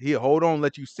to it. He'll hold on and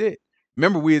let you sit.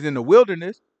 Remember, we was in the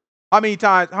wilderness. How many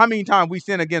times we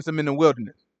sin against him in the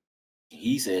wilderness?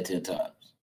 He said 10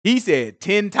 times. He said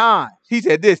 10 times. He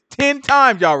said this 10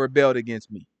 times y'all rebelled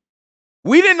against me.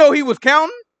 We didn't know he was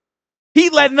counting. He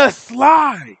letting us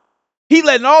slide. He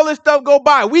letting all this stuff go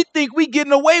by. We think we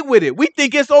getting away with it. We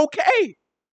think it's okay.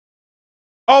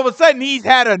 All of a sudden, he's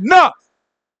had enough.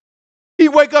 He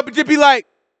wake up and just be like,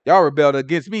 y'all rebelled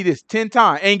against me this 10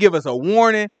 times. Ain't give us a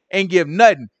warning. Ain't give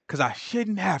nothing. Because I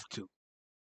shouldn't have to.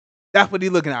 That's what he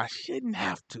looking at. I shouldn't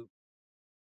have to.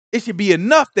 It should be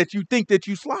enough that you think that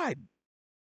you sliding.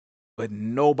 But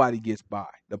nobody gets by.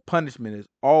 The punishment is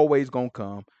always going to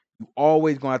come. You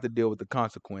always going to have to deal with the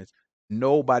consequence.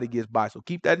 Nobody gets by. So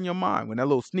keep that in your mind. When that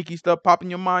little sneaky stuff pop in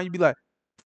your mind, you be like,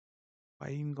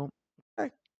 why even going to...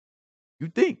 Hey, you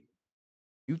think.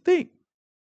 You think.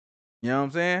 You know what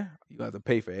I'm saying? You have to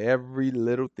pay for every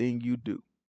little thing you do.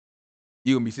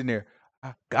 You're going to be sitting there,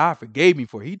 God forgave me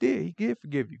for it. He did. He did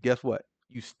forgive you. Guess what?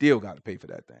 You still got to pay for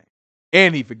that thing.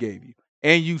 And he forgave you.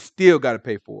 And you still got to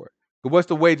pay for it. Because what's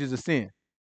the wages of sin?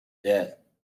 Death.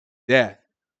 Death.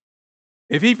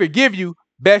 If he forgive you,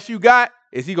 best you got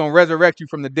is he going to resurrect you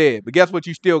from the dead. But guess what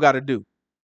you still got to do?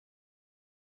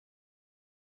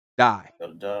 Die.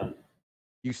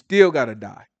 You still got to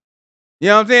die. You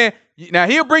know what I'm saying? Now,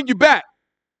 he'll bring you back.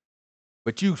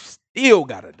 But you still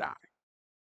got to die.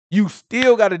 You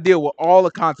still got to deal with all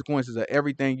the consequences of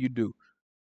everything you do.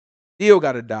 Still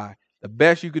got to die. The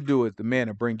best you could do is the man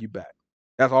to bring you back.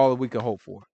 That's all that we can hope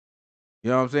for. You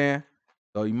know what I'm saying?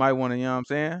 So you might want to, you know what I'm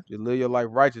saying? Just live your life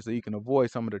righteous so you can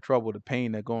avoid some of the trouble, the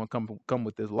pain that going to come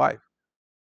with this life.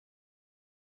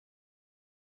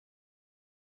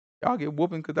 Y'all get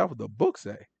whooping because that's what the book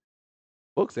say.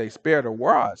 Book say spare the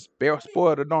rod,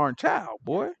 spoil the darn child,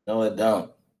 boy. No, it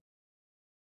don't.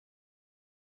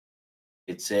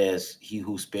 It says, he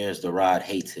who spares the rod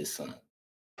hates his son.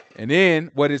 And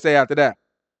then what did it say after that?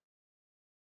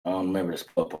 I don't remember the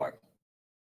spell part.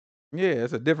 Yeah,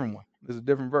 it's a different one. It's a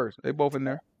different verse. They both in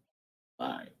there. All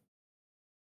right.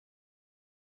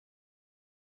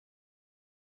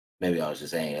 Maybe I was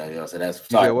just saying, so that's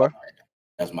sorry. What?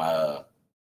 That's my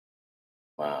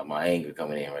my anger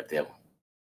coming in right there.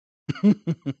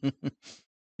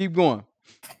 Keep going.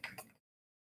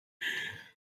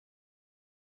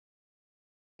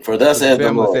 For thus says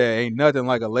the Lord. Said, ain't nothing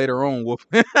like a later on whoop.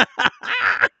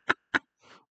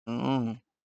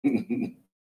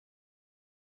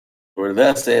 For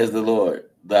thus says the Lord,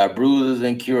 thy bruise is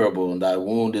incurable, and thy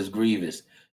wound is grievous.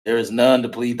 There is none to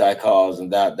plead thy cause,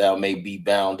 and thou may be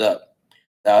bound up.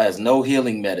 Thou hast no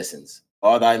healing medicines.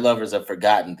 All thy lovers have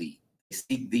forgotten thee. They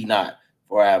seek thee not,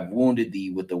 for I have wounded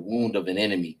thee with the wound of an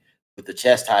enemy, with the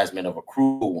chastisement of a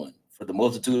cruel one, for the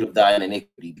multitude of thine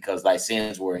iniquity, because thy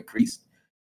sins were increased.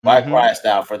 Why criest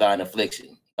thou for thine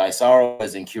affliction? Thy sorrow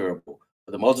is incurable.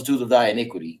 For the multitude of thy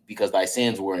iniquity, because thy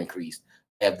sins were increased,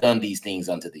 I have done these things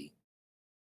unto thee.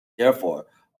 Therefore,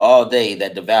 all they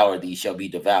that devour thee shall be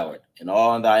devoured, and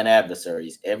all thine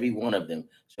adversaries, every one of them,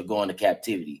 shall go into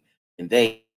captivity. And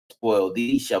they that spoil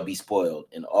thee shall be spoiled,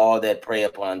 and all that prey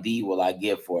upon thee will I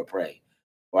give for a prey.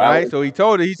 Right? So he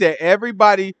told her, he said,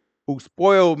 everybody who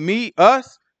spoiled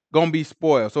us, gonna be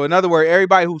spoiled. So in other words,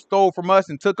 everybody who stole from us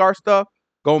and took our stuff,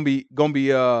 gonna be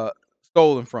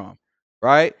stolen from,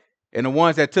 right? And the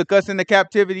ones that took us into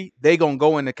captivity, they gonna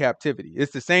go into captivity.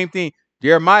 It's the same thing.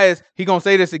 Jeremiah, he gonna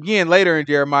say this again later in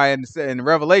Jeremiah and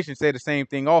Revelation say the same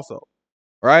thing also,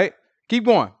 right? Keep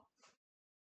going.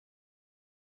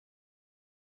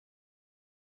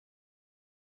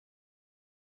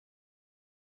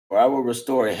 For I will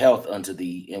restore health unto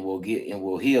thee, and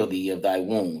will heal thee of thy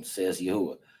wounds, says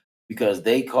Yahuwah, because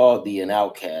they called thee an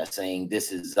outcast, saying,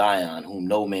 this is Zion, whom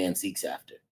no man seeks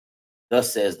after.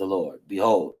 Thus says the Lord,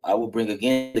 behold, I will bring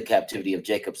again the captivity of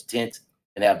Jacob's tent,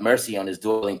 and have mercy on his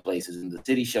dwelling places. And the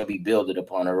city shall be builded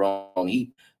upon her own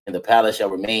heap, and the palace shall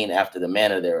remain after the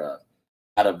manner thereof.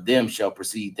 Out of them shall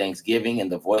proceed thanksgiving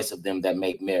and the voice of them that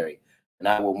make merry. And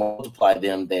I will multiply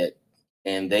them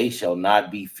and they shall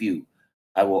not be few.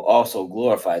 I will also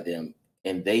glorify them,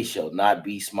 and they shall not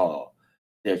be small.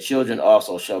 Their children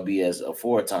also shall be as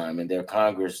aforetime, and their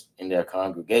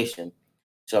congregation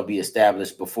shall be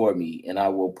established before me, and I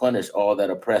will punish all that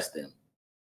oppress them.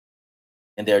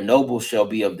 And their nobles shall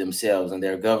be of themselves, and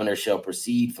their governor shall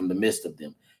proceed from the midst of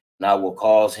them. And I will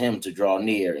cause him to draw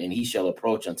near, and he shall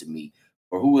approach unto me.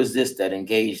 For who is this that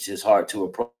engaged his heart to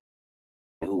approach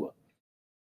Yahuwah?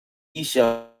 He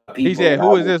shall people. He said,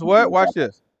 "Who is this? What? Watch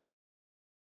this.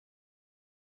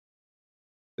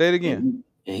 Say it again.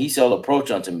 And he shall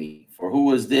approach unto me. For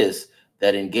who is this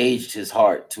that engaged his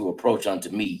heart to approach unto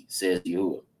me, says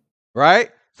Yahuwah." Right?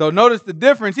 So notice the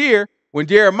difference here. When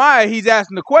Jeremiah, he's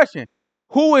asking the question,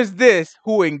 who is this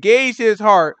who engaged his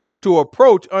heart to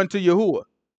approach unto Yahuwah?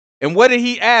 And what did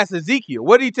he ask Ezekiel?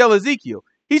 What did he tell Ezekiel?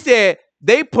 He said,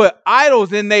 they put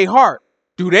idols in their heart.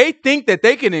 Do they think that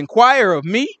they can inquire of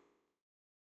me?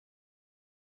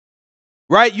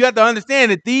 Right? You have to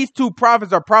understand that these two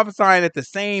prophets are prophesying at the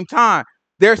same time.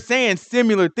 They're saying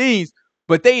similar things,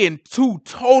 but they in two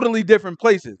totally different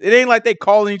places. It ain't like they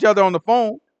calling each other on the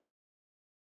phone.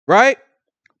 Right?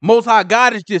 Most High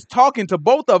God is just talking to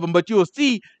both of them, but you'll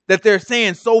see that they're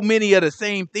saying so many of the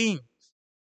same things.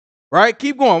 Right?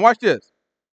 Keep going. Watch this.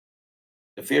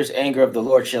 The fierce anger of the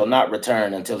Lord shall not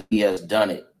return until he has done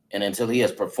it, and until he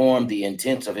has performed the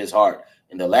intents of his heart.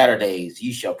 In the latter days,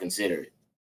 ye shall consider it.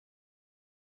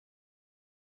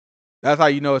 That's how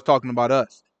you know it's talking about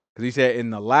us. Because he said in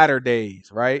the latter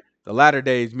days, right? The latter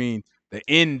days mean the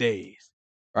end days,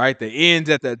 right? The ends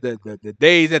at the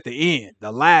days at the end,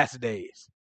 the last days,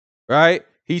 right?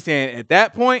 He's saying at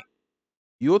that point,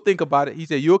 you'll think about it. He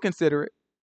said, you'll consider it.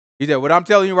 He said, what I'm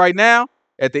telling you right now,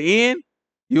 at the end,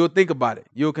 you'll think about it.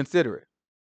 You'll consider it.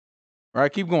 All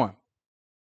right, keep going.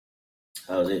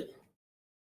 How's it?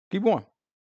 Keep going.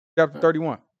 Chapter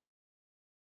 31.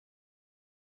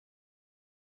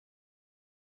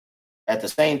 At the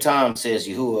same time, says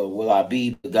Yahuwah, will I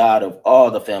be the God of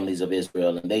all the families of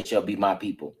Israel, and they shall be my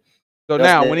people. So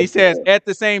now, when he says at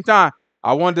the same time,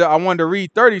 I wanted to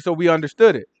read 30 so we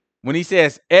understood it. When he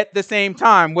says at the same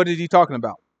time, what is he talking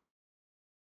about?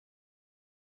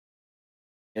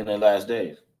 In the last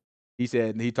days. He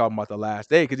said he talking about the last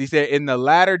day because he said in the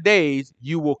latter days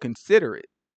you will consider it.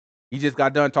 He just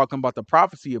got done talking about the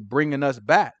prophecy of bringing us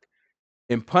back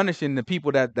and punishing the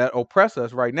people that oppress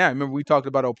us right now. Remember we talked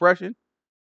about oppression,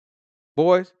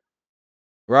 boys,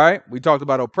 right? We talked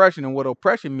about oppression and what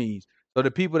oppression means. So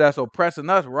the people that's oppressing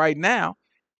us right now,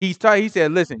 he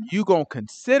said, listen, you gonna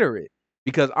consider it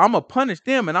because I'm gonna punish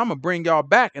them and I'm gonna bring y'all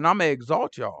back and I'm gonna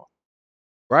exalt y'all.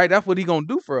 Right? That's what he gonna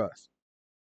do for us.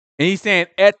 And he's saying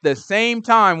at the same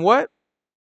time, what?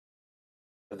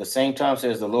 At the same time,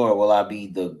 says the Lord, will I be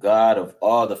the God of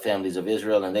all the families of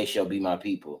Israel, and they shall be my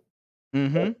people.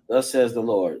 Mm-hmm. Thus says the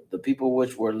Lord, the people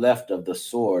which were left of the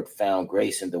sword found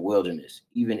grace in the wilderness,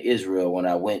 even Israel, when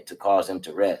I went to cause him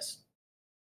to rest.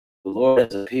 The Lord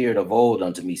has appeared of old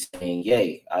unto me, saying,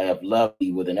 yea, I have loved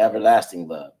thee with an everlasting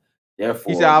love.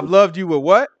 Therefore, he said, I've loved you with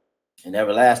what? An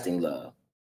everlasting love.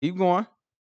 Keep going.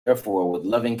 Therefore, with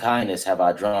loving kindness have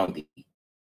I drawn thee.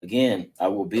 Again, I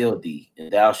will build thee,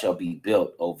 and thou shalt be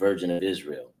built, O Virgin of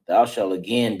Israel. Thou shalt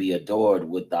again be adored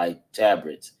with thy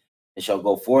tabrets, and shalt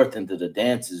go forth into the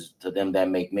dances to them that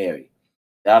make merry.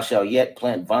 Thou shalt yet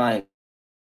plant vines in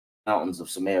the mountains of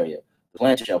Samaria. The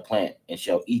plant shall plant, and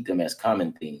shall eat them as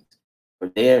common things. For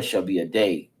there shall be a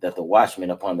day that the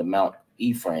watchmen upon the Mount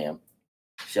Ephraim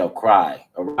shall cry,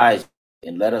 arise,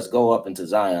 and let us go up into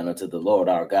Zion unto the Lord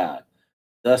our God.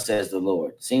 Thus says the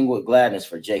Lord, sing with gladness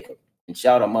for Jacob, and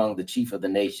shout among the chief of the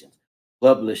nations.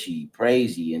 Publish ye,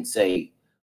 praise ye, and say,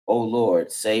 O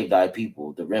Lord, save thy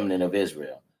people, the remnant of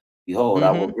Israel. Behold, I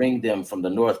will bring them from the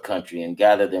north country and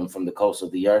gather them from the coast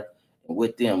of the earth, and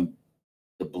with them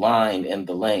the blind and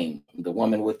the lame, and the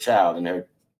woman with child, and her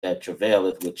that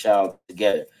travaileth with child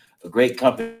together. A great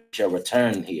company shall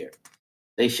return here.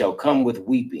 They shall come with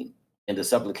weeping, and the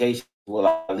supplication will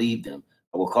I lead them.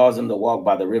 I will cause them to walk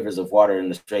by the rivers of water in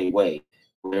the straight way,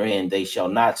 wherein they shall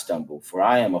not stumble. For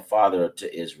I am a father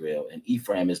to Israel, and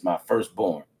Ephraim is my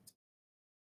firstborn.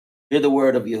 Hear the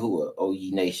word of Yahuwah, O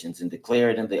ye nations, and declare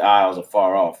it in the isles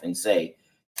afar off, and say,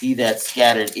 he that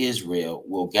scattered Israel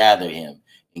will gather him,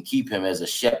 and keep him as a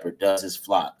shepherd does his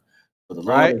flock. For the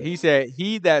Lord, Right? He said,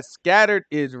 he that scattered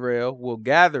Israel will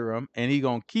gather them, and he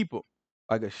gonna keep them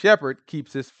like a shepherd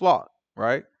keeps his flock.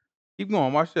 Right? Keep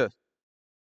going. Watch this.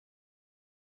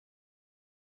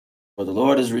 For the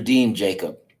Lord has redeemed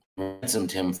Jacob,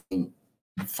 ransomed him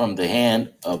from the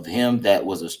hand of him that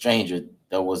was a stranger,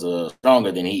 that was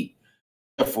stronger than he.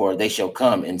 Therefore they shall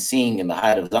come and sing in the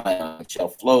height of Zion, and shall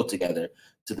flow together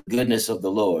to the goodness of the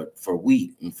Lord, for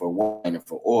wheat and for wine and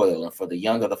for oil and for the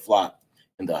young of the flock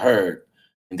and the herd.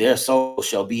 And their soul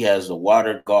shall be as a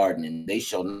watered garden, and they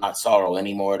shall not sorrow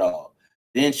any more at all.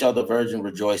 Then shall the virgin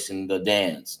rejoice in the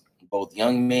dance, both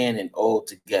young men and old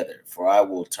together. For I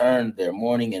will turn their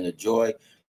mourning into joy,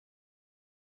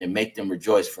 and make them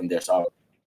rejoice from their sorrow.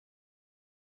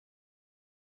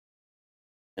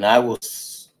 And I will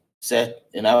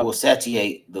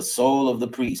satiate the soul of the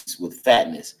priests with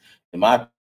fatness, and my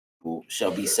people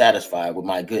shall be satisfied with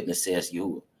my goodness, says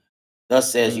Yahuwah.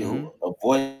 Thus says Yahuwah,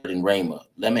 avoid in Ramah,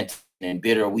 lamenting and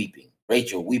bitter weeping,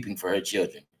 Rachel weeping for her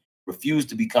children, refused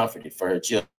to be comforted for her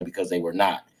children because they were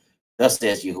not. Thus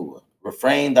says Yahuwah,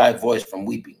 refrain thy voice from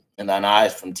weeping and thine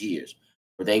eyes from tears,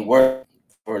 for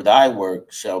thy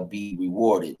work shall be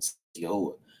rewarded, says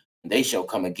Yahuwah, and they shall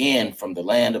come again from the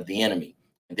land of the enemy.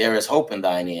 And there is hope in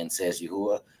thine end, says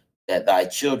Yahuwah, that thy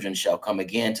children shall come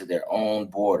again to their own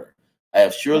border. I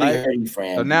have surely heard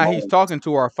Ephraim. So now he's talking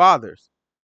to our fathers.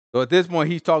 So at this point,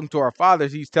 he's talking to our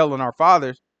fathers. He's telling our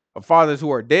fathers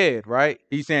who are dead, right?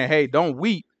 He's saying, hey, don't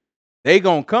weep. They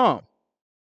gonna come.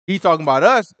 He's talking about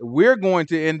us. We're going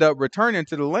to end up returning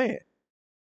to the land.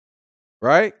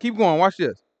 Right? Keep going. Watch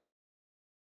this.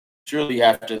 Surely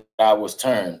after I was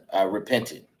turned, I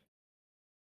repented.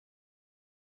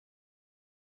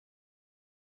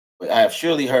 But I have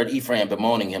surely heard Ephraim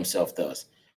bemoaning himself thus.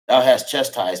 Thou hast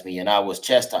chastised me, and I was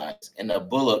chastised. And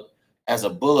as a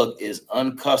bullock is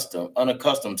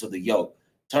unaccustomed to the yoke,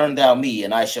 turn thou me,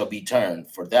 and I shall be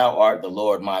turned, for thou art the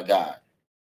Lord my God.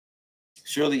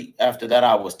 Surely after that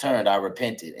I was turned, I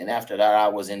repented, and after that I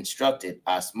was instructed,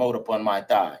 I smote upon my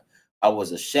thigh. I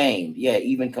was ashamed, yea,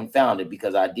 even confounded,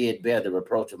 because I did bear the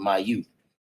reproach of my youth.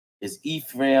 Is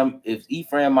Ephraim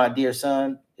my dear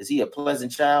son? Is he a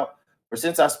pleasant child? For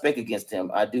since I spake against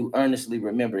him, I do earnestly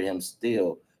remember him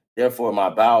still. Therefore my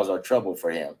bowels are troubled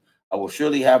for him. I will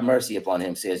surely have mercy upon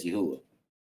him, says Yahuwah.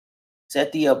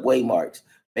 Set thee up waymarks,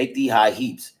 make thee high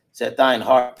heaps. Set thine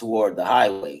heart toward the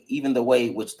highway, even the way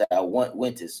which thou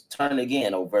wentest. Turn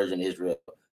again, O virgin Israel.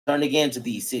 Turn again to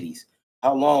these cities.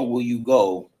 How long will you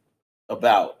go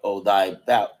about, O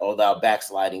thou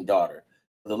backsliding daughter?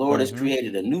 For the Lord has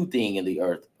created a new thing in the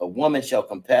earth. A woman shall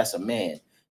compass a man.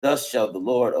 Thus shall the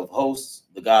Lord of hosts,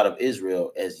 the God of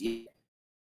Israel, as yet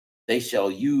they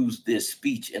shall use this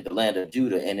speech in the land of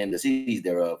Judah and in the cities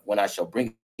thereof, when I shall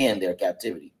bring in their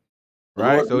captivity.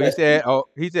 Right. So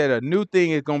he said, a new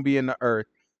thing is going to be in the earth.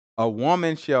 A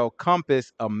woman shall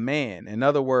compass a man. In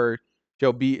other words,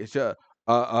 a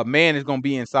man is going to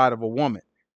be inside of a woman.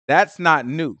 That's not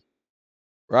new,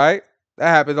 right? That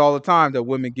happens all the time that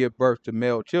women give birth to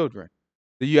male children.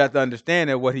 So you have to understand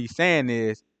that what he's saying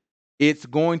is it's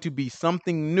going to be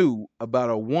something new about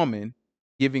a woman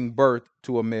giving birth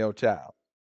to a male child,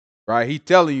 right? He's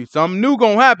telling you something new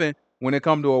going to happen when it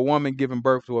comes to a woman giving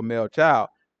birth to a male child.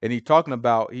 And he's talking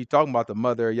about the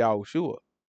mother of Yahushua,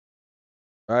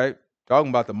 right? Talking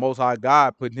about the Most High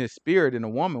God putting His Spirit in a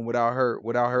woman without her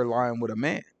lying with a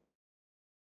man,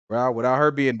 right? Without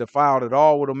her being defiled at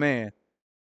all with a man.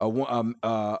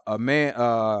 A man,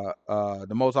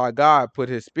 the Most High God put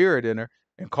His Spirit in her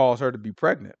and caused her to be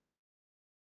pregnant,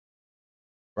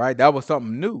 right? That was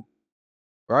something new,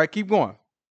 right? Keep going.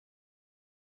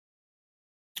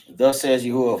 Thus says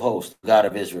Yahuwah of hosts, God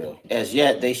of Israel, as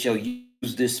yet they shall use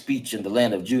this speech in the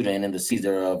land of Judah and in the cities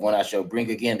thereof, when I shall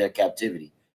bring again their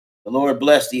captivity. The Lord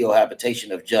bless thee, O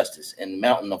habitation of justice, and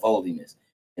mountain of holiness.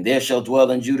 And there shall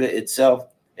dwell in Judah itself,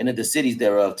 and in the cities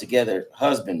thereof together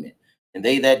husbandmen, and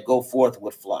they that go forth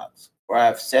with flocks. For I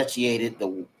have satiated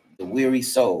the weary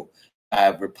soul, I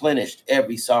have replenished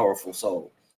every sorrowful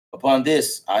soul. Upon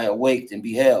this I awaked and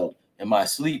beheld, and my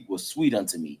sleep was sweet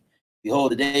unto me.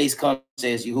 Behold, the days come,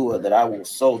 says Yahuwah, that I will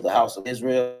sow the house of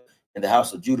Israel and the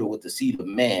house of Judah with the seed of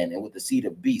man and with the seed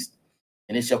of beast.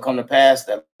 And it shall come to pass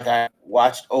that I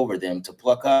watched over them to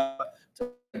pluck up, to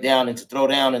break down, and to throw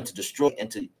down, and to destroy, and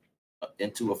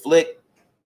to afflict.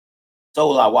 So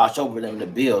will I watch over them to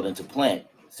build and to plant,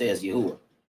 says Yahuwah.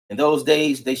 In those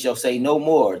days they shall say no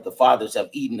more, the fathers have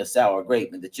eaten the sour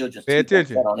grape, and the children's teeth are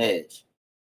set on edge.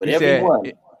 But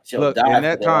everyone shall die in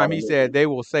that time, he said, they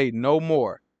will say no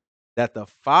more that the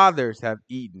fathers have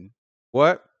eaten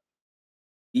what?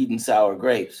 Eaten sour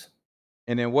grapes.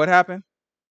 And then what happened?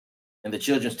 And the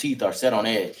children's teeth are set on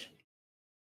edge.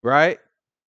 Right?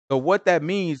 So what that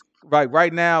means,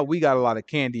 right now, we got a lot of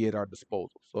candy at our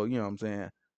disposal. So, you know what I'm saying?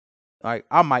 Like,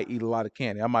 I might eat a lot of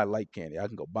candy. I might like candy. I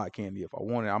can go buy candy if I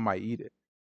want it. I might eat it.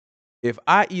 If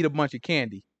I eat a bunch of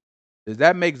candy, does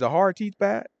that make the hard teeth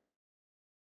bad?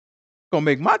 It's gonna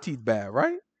make my teeth bad,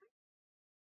 right?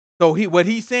 So what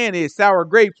he's saying is sour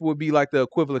grapes would be like the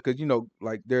equivalent, because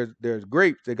like there's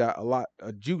grapes that got a lot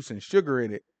of juice and sugar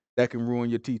in it that can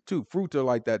ruin your teeth too. Fruits are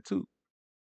like that too,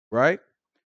 right?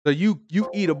 So you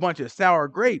eat a bunch of sour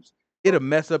grapes, it'll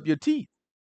mess up your teeth.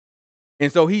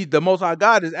 And so the Most High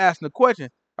God is asking the question,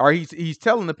 or he's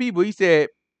telling the people. He said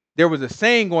there was a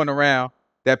saying going around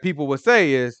that people would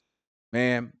say is,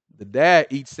 man, the dad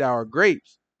eats sour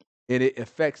grapes and it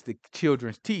affects the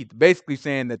children's teeth. Basically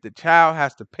saying that the child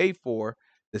has to pay for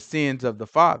the sins of the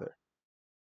father,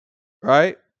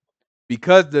 right?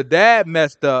 Because the dad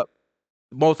messed up,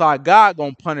 the Most High God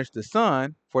gonna punish the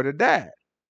son for the dad.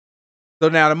 So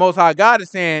now the Most High God is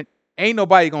saying, ain't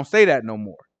nobody gonna say that no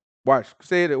more. Watch,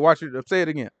 say it. Watch it. Say it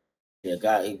again. Yeah,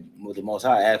 God, the Most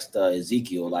High asked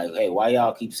Ezekiel, like, "Hey, why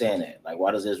y'all keep saying that? Like, why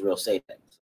does Israel say that?"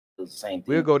 It's the same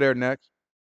thing. We'll go there next.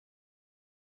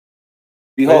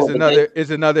 But Behold, it's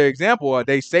another example of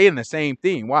they saying the same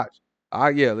thing. Watch.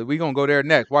 Yeah, we're gonna go there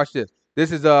next. Watch this.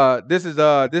 This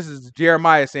is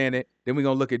Jeremiah saying it. Then we're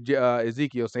gonna look at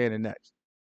Ezekiel saying it next.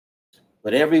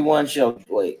 but everyone shall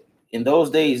wait. In those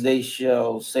days they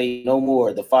shall say no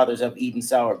more, the fathers have eaten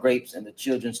sour grapes, and the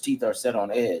children's teeth are set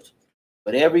on edge.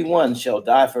 But everyone shall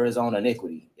die for his own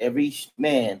iniquity. Every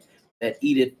man that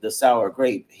eateth the sour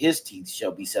grape, his teeth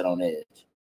shall be set on edge.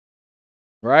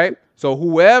 Right? So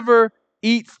whoever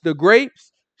eats the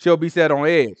grapes shall be set on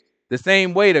edge. The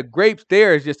same way the grapes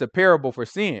there is just a parable for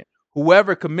sin.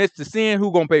 Whoever commits the sin,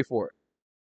 who gonna pay for it?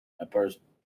 A person.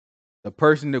 The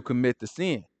person who commit the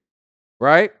sin.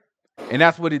 Right? And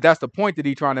that's the point that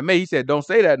he's trying to make. He said, don't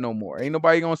say that no more. Ain't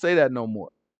nobody gonna say that no more.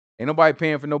 Ain't nobody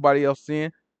paying for nobody else's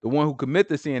sin. The one who commit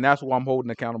the sin, that's who I'm holding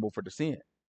accountable for the sin.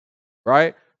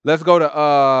 Right? Let's go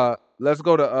to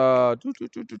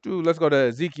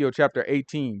Ezekiel chapter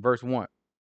 18, verse 1.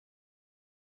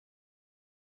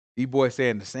 These boys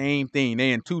saying the same thing.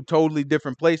 They in two totally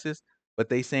different places, but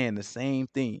they saying the same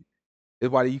thing.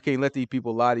 That's why you can't let these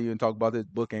people lie to you and talk about this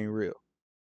book ain't real.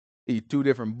 These two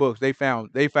different books. They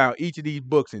found each of these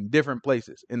books in different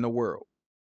places in the world.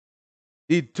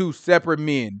 These two separate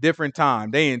men, different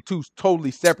time. They in two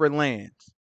totally separate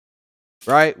lands.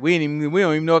 Right? We don't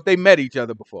even know if they met each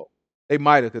other before. They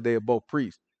might have, because they are both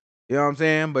priests. You know what I'm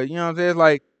saying? But you know what I'm saying? It's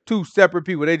like two separate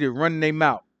people. They just running their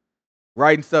mouth,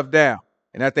 writing stuff down,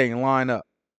 and that thing line up.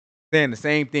 Saying the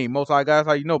same thing. Most High God, that's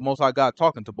how you know Most High God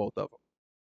talking to both of them.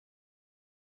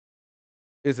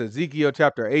 It's Ezekiel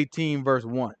chapter 18, verse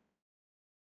 1.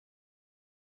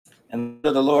 And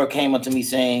the Lord came unto me,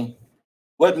 saying,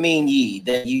 what mean ye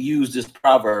that you use this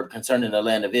proverb concerning the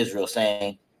land of Israel,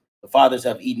 saying, the fathers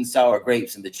have eaten sour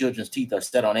grapes, and the children's teeth are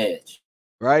set on edge?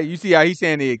 Right? You see how he's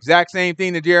saying the exact same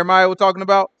thing that Jeremiah was talking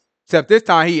about? Except this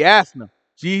time he asked them.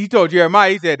 He told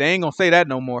Jeremiah, he said, they ain't going to say that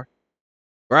no more.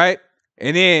 Right?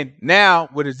 And then now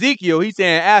with Ezekiel, he's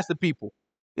saying, ask the people.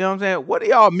 You know what I'm saying? What do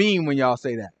y'all mean when y'all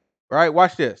say that? Right?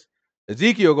 Watch this.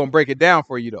 Ezekiel going to break it down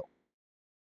for you, though.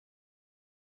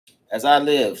 As I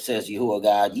live, says Yahuwah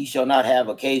God, ye shall not have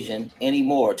occasion any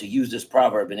more to use this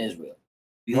proverb in Israel.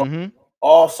 Behold,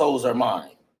 all souls are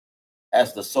mine.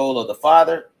 As the soul of the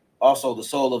Father, also the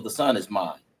soul of the Son is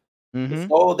mine. The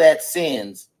soul that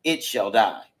sins, it shall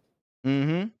die.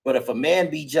 But if a man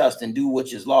be just and do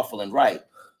which is lawful and right,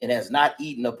 and has not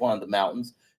eaten upon the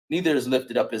mountains, neither has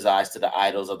lifted up his eyes to the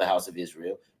idols of the house of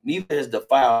Israel, neither has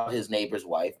defiled his neighbor's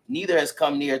wife, neither has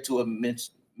come near to a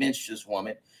menstruous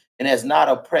woman, and has not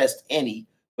oppressed any,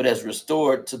 but has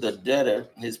restored to the debtor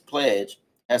his pledge,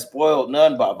 has spoiled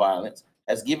none by violence,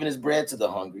 has given his bread to the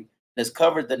hungry, has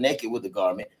covered the naked with a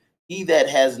garment, he that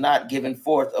has not given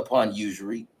forth upon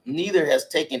usury, neither has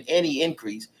taken any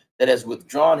increase, that has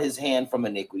withdrawn his hand from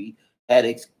iniquity, had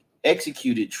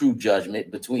executed true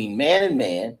judgment between man and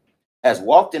man, has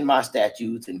walked in my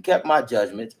statutes and kept my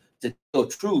judgments, to deal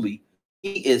truly,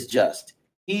 he is just.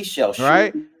 He shall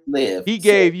surely live. He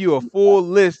gave you a full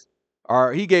list,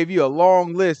 or he gave you a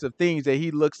long list of things that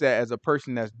he looks at as a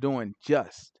person that's doing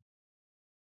just.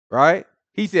 Right?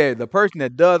 He said the person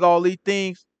that does all these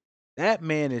things, that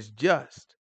man is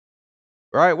just.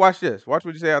 Right? Watch this. Watch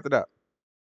what you say after that.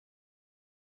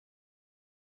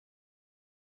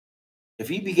 If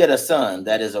he beget a son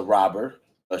that is a robber,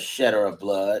 a shedder of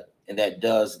blood, and that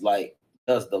does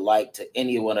the like to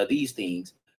any one of these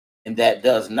things, and that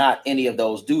does not any of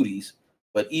those duties,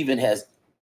 but even has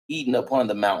eaten upon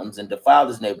the mountains and defiled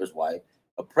his neighbor's wife,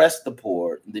 oppressed the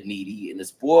poor, the needy, and is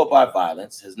spoiled by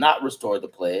violence, has not restored the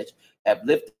pledge, have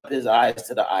lifted up his eyes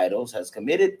to the idols, has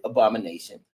committed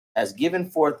abomination, has given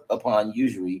forth upon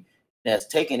usury, and has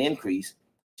taken increase,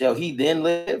 shall he then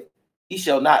live? He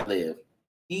shall not live.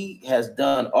 He has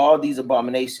done all these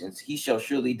abominations. He shall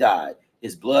surely die.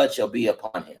 His blood shall be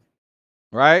upon him.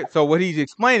 Right? So what he's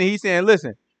explaining, he's saying,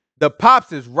 listen, the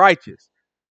pops is righteous,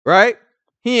 right?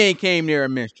 He ain't came near a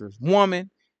minstrel's woman.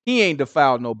 He ain't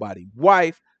defiled nobody's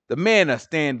wife. The man a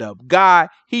stand-up guy.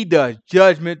 He does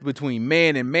judgment between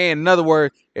man and man. In other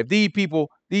words, if these people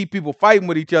fighting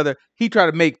with each other, he try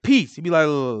to make peace. He be like,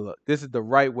 look, this is the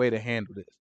right way to handle this.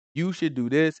 You should do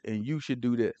this and you should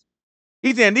do this.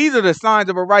 He's saying these are the signs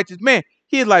of a righteous man.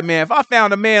 He's like, man, if I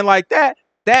found a man like that,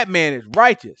 that man is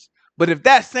righteous. But if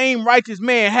that same righteous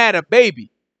man had a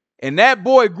baby and that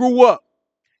boy grew up,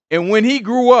 and when he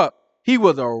grew up, he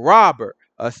was a robber,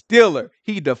 a stealer,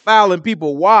 he defiling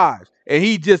people's wives, and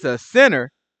he just a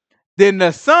sinner, then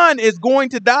the son is going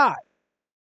to die.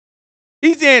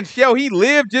 He's saying, shall he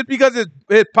live just because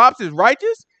his pops is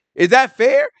righteous? Is that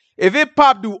fair? If his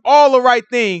pop do all the right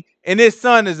thing and his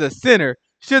son is a sinner,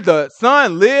 should the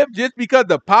son live just because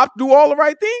the pop do all the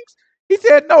right things? He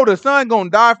said, no, the son gonna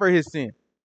die for his sin.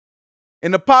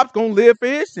 And the pop's gonna live for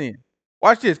his sin.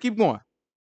 Watch this, keep going.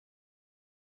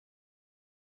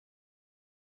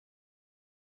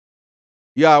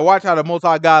 You gotta watch how the Most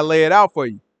High God lay it out for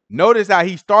you. Notice how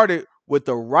he started with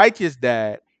the righteous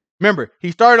dad. Remember,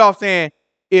 he started off saying,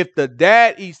 if the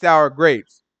dad eats sour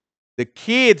grapes, the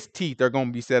kid's teeth are going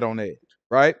to be set on edge,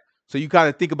 right? So you kind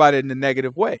of think about it in the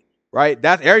negative way, right?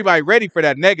 That's everybody ready for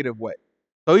that negative way.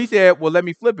 So he said, well, let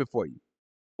me flip it for you.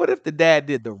 What if the dad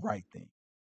did the right thing?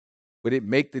 Would it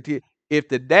make the teeth? If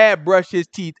the dad brushed his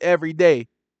teeth every day,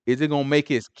 is it going to make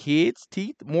his kids'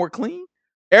 teeth more clean?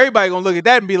 Everybody going to look at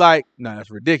that and be like, no,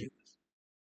 that's ridiculous,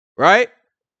 right?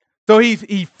 So he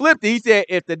flipped it. He said,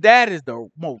 if the dad is the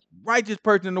most righteous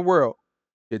person in the world,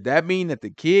 does that mean that the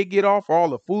kid get off for all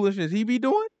the foolishness he be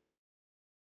doing?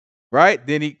 Right?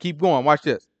 Then he keep going. Watch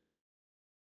this.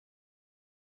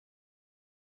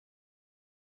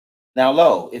 Now,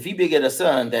 lo, if he beget a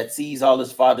son that sees all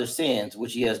his father's sins,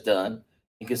 which he has done,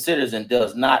 and considers and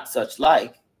does not such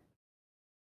like,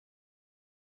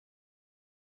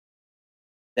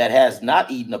 that has not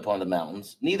eaten upon the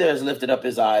mountains, neither has lifted up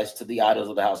his eyes to the idols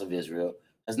of the house of Israel,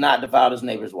 has not defiled his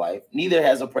neighbor's wife, neither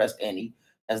has oppressed any,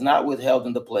 has not withheld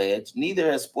in the pledge, neither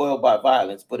has spoiled by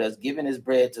violence, but has given his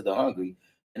bread to the hungry,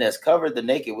 and has covered the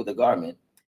naked with a garment,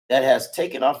 that has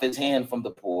taken off his hand from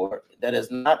the poor, that has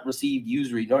not received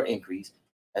usury nor increase,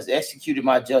 has executed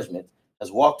my judgment, has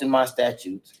walked in my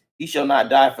statutes, he shall not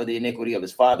die for the iniquity of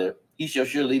his father, he shall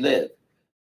surely live.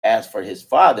 As for his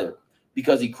father,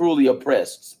 because he cruelly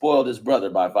oppressed, spoiled his brother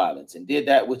by violence, and did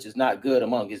that which is not good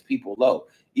among his people, lo,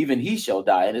 even he shall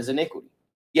die in his iniquity.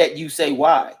 Yet you say,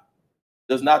 why?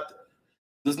 Does not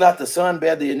the son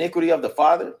bear the iniquity of the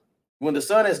father? When the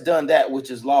son has done that which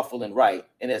is lawful and right,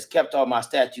 and has kept all my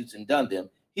statutes and done them,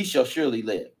 he shall surely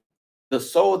live. The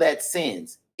soul that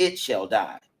sins, it shall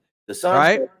die. The son,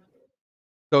 right?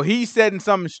 So he's setting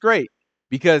something straight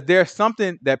because there's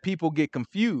something that people get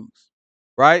confused,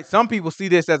 right? Some people see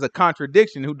this as a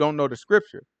contradiction who don't know the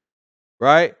scripture,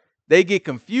 right? They get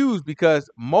confused because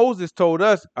Moses told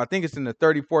us, I think it's in the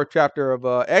 34th chapter of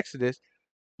Exodus,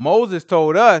 Moses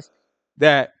told us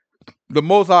that the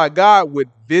Most High God would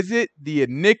visit the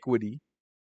iniquity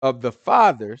of the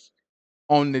fathers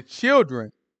on the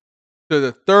children to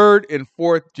the third and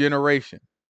fourth generation.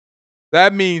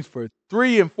 That means for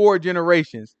 3 and 4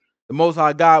 generations, the Most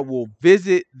High God will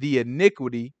visit the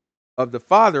iniquity of the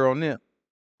father on them,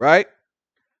 right?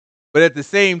 But at the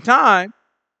same time,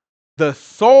 the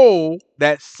soul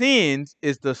that sins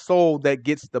is the soul that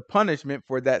gets the punishment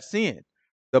for that sin.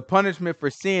 The punishment for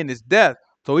sin is death.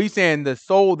 So he's saying the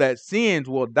soul that sins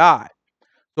will die.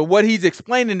 So what he's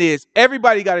explaining is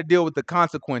everybody got to deal with the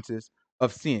consequences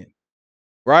of sin,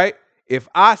 right? If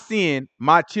I sin,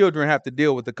 my children have to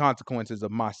deal with the consequences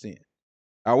of my sin.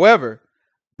 However,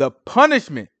 the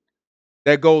punishment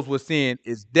that goes with sin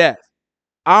is death.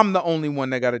 I'm the only one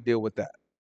that got to deal with that,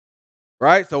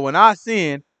 right? So when I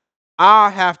sin, I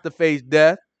have to face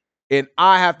death and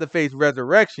I have to face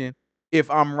resurrection if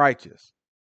I'm righteous.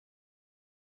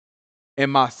 And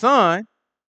my son,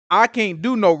 I can't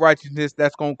do no righteousness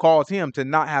that's going to cause him to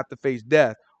not have to face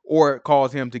death or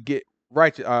cause him to get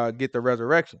get the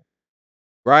resurrection,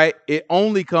 right? It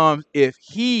only comes if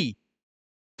he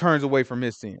turns away from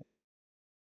his sin.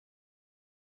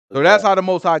 So that's how the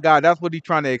Most High God, that's what he's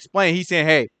trying to explain. He's saying,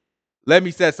 hey, let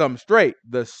me set something straight.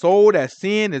 The soul that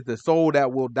sin is the soul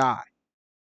that will die.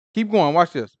 Keep going.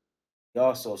 Watch this. He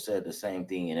also said the same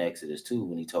thing in Exodus 2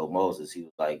 when he told Moses, he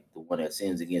was like, the one that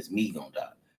sins against me gonna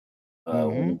die.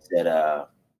 When he said,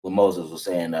 when Moses was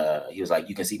saying, he was like,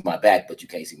 you can see my back, but you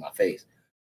can't see my face.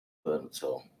 But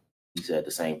so he said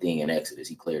the same thing in Exodus.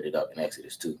 He cleared it up in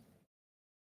Exodus 2.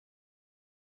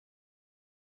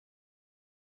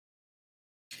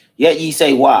 Yet ye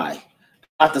say, why?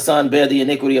 Not the son bear the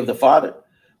iniquity of the father?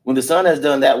 When the son has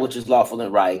done that which is lawful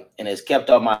and right, and has kept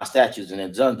all my statutes and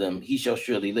has done them, he shall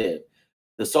surely live.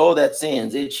 The soul that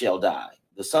sins, it shall die.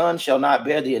 The son shall not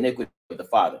bear the iniquity of the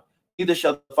father, neither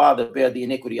shall the father bear the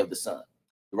iniquity of the son.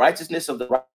 The righteousness of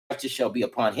the righteous shall be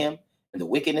upon him, and the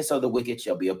wickedness of the wicked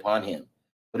shall be upon him.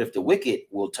 But if the wicked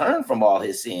will turn from all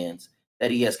his sins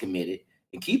that he has committed,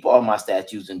 and keep all my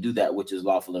statutes and do that which is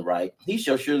lawful and right, he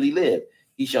shall surely live,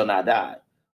 he shall not die.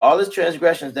 All his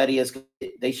transgressions that he has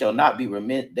committed, they shall not be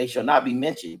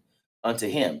mentioned unto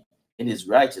him. In his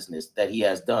righteousness that he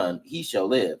has done, he shall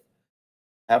live.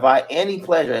 Have I any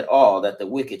pleasure at all that the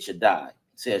wicked should die?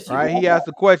 Says Right? He asked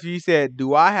the question. He said,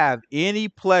 do I have any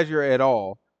pleasure at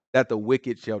all that the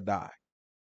wicked shall die?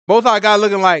 Most High God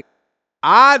looking like,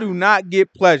 I do not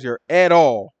get pleasure at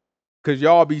all because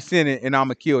y'all be sinning and I'm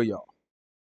going to kill y'all.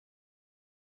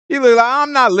 He look like,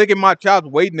 I'm not licking my chops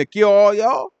waiting to kill all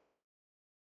y'all.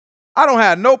 I don't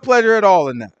have no pleasure at all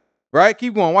in that. Right?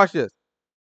 Keep going. Watch this.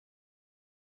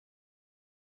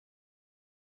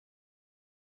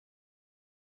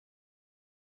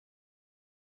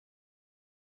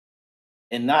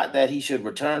 And not that he should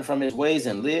return from his ways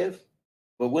and live.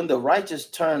 But when the righteous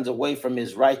turns away from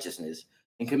his righteousness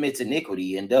and commits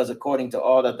iniquity and does according to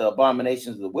all that the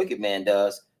abominations of the wicked man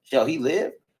does, shall he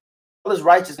live? All his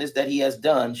righteousness that he has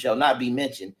done shall not be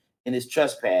mentioned in his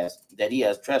trespass that he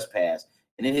has trespassed,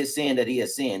 and in his sin that he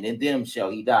has sinned, in them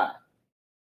shall he die.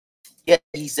 Yet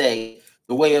he say,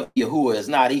 the way of Yahuwah is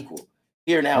not equal.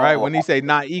 Here now. Right? When he say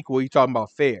not equal, he's talking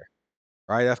about fair.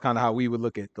 Right? That's kind of how we would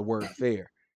look at the word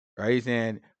fair. Right? He's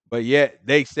saying, but yet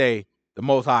they say the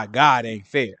Most High God ain't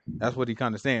fair. That's what he's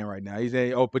kind of saying right now. He's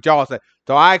saying, oh, but y'all say,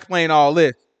 so I explain all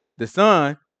this. The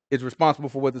son is responsible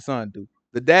for what the son do.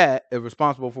 The dad is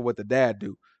responsible for what the dad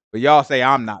do. But y'all say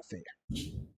I'm not fair.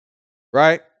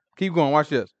 Right? Keep going. Watch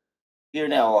this. Hear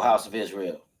now, O house of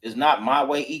Israel, is not my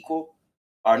way equal?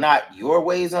 Are not your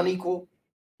ways unequal?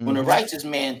 When a righteous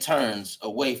man turns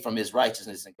away from his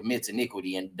righteousness and commits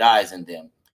iniquity and dies in them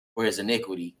for his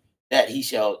iniquity, that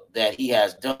he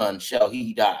has done, shall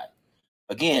he die.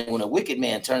 Again, when a wicked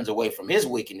man turns away from his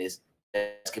wickedness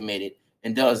that's committed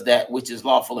and does that which is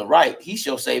lawful and right, he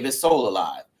shall save his soul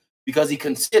alive, because he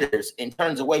considers and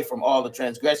turns away from all the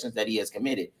transgressions that he has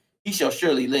committed. He shall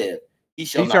surely live. He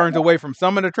turns away from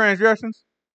some of the transgressions,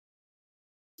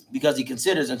 because he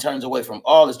considers and turns away from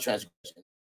all his transgressions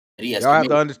that he has y'all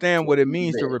committed. have to understand what it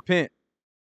means to repent.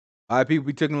 A lot of people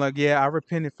be taking like, yeah, I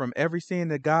repented from every sin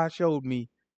that God showed me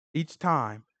each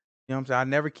time. You know what I'm saying? I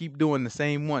never keep doing the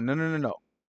same one. No.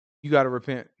 You got to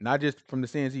repent, not just from the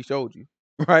sins he showed you,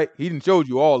 right? He didn't show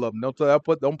you all of them.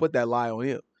 Don't put that lie on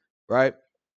him, right?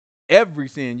 Every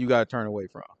sin you got to turn away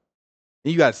from.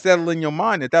 And you got to settle in your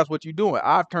mind that that's what you're doing.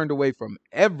 I've turned away from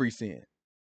every sin,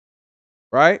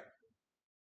 right?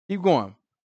 Keep going.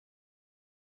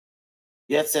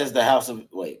 Yet says the house of,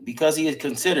 because he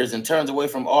considers and turns away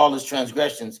from all his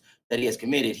transgressions that he has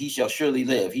committed, he shall surely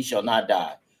live, he shall not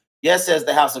die. Yet says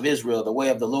the house of Israel, the way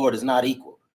of the Lord is not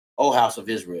equal. O house of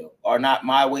Israel, are not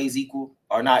my ways equal?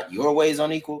 Are not your ways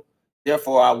unequal?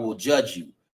 Therefore I will judge you,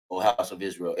 O house of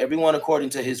Israel, everyone according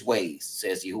to his ways,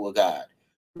 says Yahuwah God.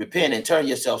 Repent and turn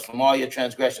yourselves from all your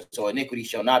transgressions, so iniquity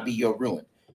shall not be your ruin.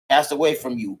 Cast away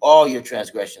from you all your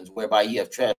transgressions, whereby ye have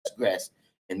transgressed,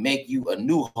 and make you a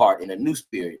new heart and a new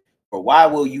spirit. For why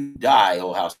will you die,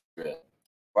 O house of Israel?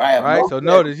 For I have right. So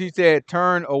notice he said,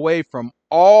 turn away from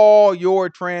all your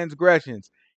transgressions.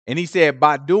 And he said,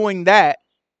 by doing that,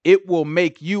 it will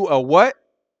make you a what?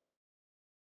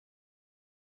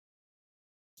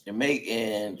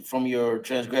 And from your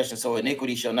transgression, so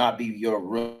iniquity shall not be your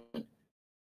ruin.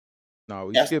 No,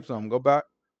 we skipped something. Go back.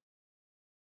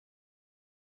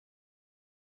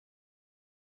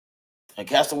 And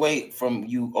cast away from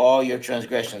you all your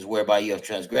transgressions, whereby you have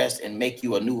transgressed, and make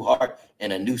you a new heart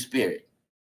and a new spirit.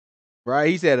 Right?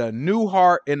 He said a new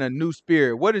heart and a new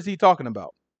spirit. What is he talking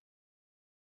about?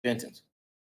 Repentance.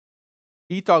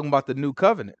 He talking about the new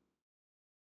covenant.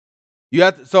 You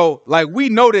have to, so like we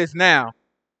know this now.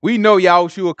 We know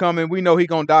Yahushua coming. We know he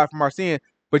gonna die from our sin.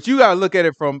 But you gotta look at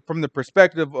it from the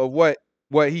perspective of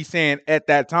what he's saying at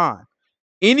that time.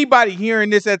 Anybody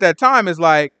hearing this at that time is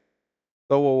like,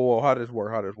 so whoa, how does this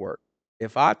work? How does this work?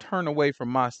 If I turn away from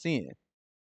my sin,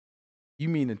 you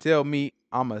mean to tell me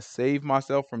I'm gonna save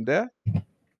myself from death?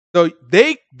 So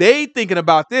they thinking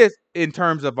about this in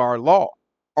terms of our law.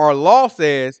 Our law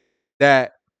says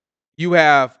that you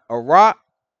have a rock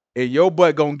and your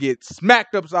butt gonna get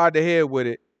smacked upside the head with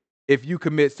it if you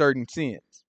commit certain sins.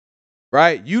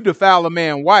 Right? You defile a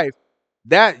man's wife,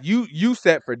 that you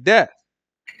set for death.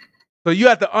 So you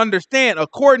have to understand,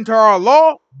 according to our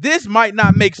law, this might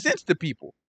not make sense to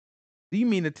people. Do you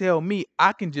mean to tell me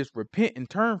I can just repent and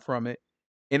turn from it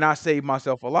and I save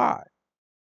myself alive?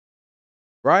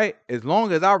 Right? As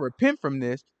long as I repent from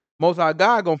this, Most High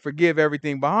God gonna forgive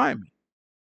everything behind me.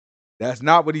 That's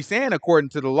not what he's saying according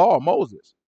to the law of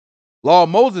Moses. Law of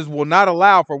Moses will not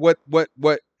allow for what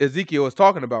Ezekiel is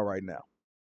talking about right now.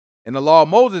 And the law of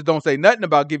Moses don't say nothing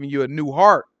about giving you a new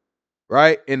heart,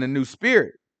 right? And a new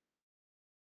spirit.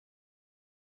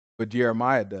 But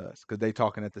Jeremiah does, because they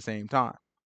talking at the same time.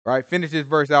 Right? Finish this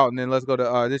verse out, and then let's go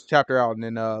to this chapter out, and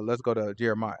then let's go to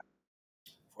Jeremiah.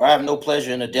 For I have no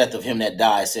pleasure in the death of him that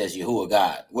dies, says Yahuwah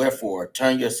God. Wherefore,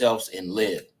 turn yourselves and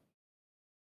live.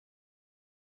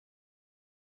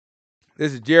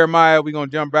 This is Jeremiah. We're going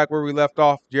to jump back where we left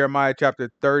off. Jeremiah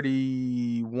chapter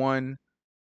 31,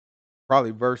 probably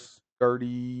verse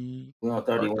 30. We're on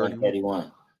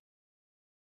 31.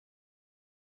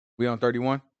 We on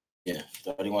 31? Yeah,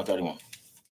 31.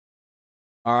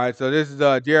 All right, so this is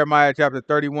Jeremiah chapter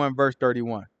 31, verse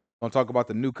 31. I'm going to talk about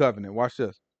the new covenant. Watch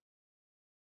this.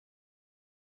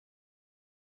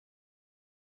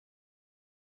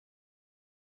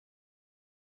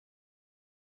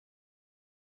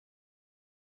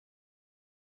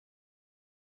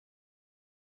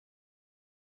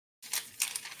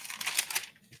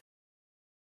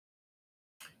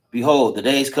 Behold, the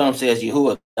days come, says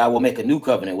Yahuwah, I will make a new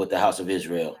covenant with the house of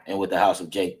Israel and with the house of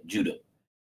Judah.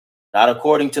 Not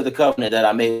according to the covenant that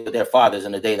I made with their fathers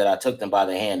in the day that I took them by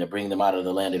the hand to bring them out of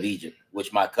the land of Egypt,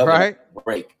 which my covenant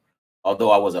break,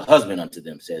 although I was a husband unto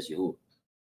them, says Yahuwah.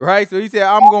 Right, so he said,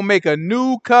 I'm going to make a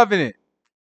new covenant.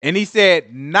 And he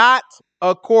said, not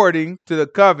according to the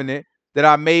covenant that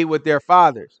I made with their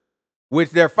fathers,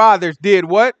 which their fathers did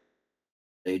what?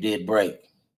 They did break.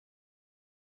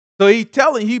 So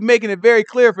he's making it very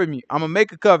clear for me. I'm going to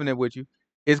make a covenant with you.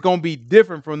 It's going to be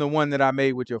different from the one that I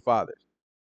made with your fathers.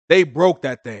 They broke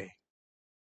that thing,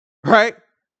 right?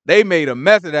 They made a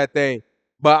mess of that thing,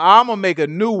 but I'm going to make a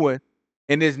new one,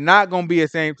 and it's not going to be the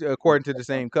same according to the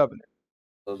same covenant.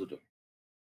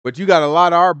 But you got a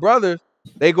lot of our brothers,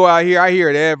 they go out here, I hear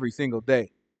it every single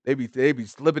day. They be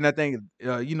slipping that thing,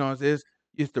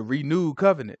 it's the renewed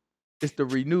covenant. It's the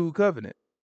renewed covenant,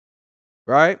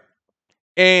 right?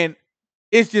 And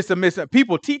it's just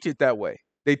people teach it that way.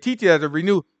 They teach it as a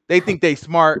renew. They think they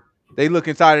smart. They look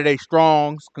inside of their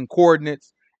Strong's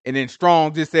concordance, and then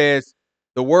Strong just says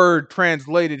the word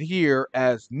translated here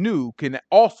as new can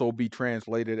also be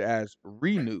translated as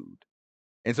renewed.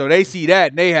 And so they see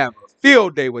that and they have a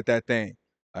field day with that thing.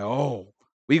 Like, oh,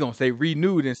 we gonna say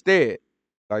renewed instead.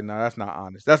 Like, no, that's not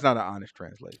honest. That's not an honest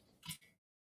translation.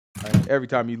 Right? Every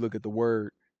time you look at the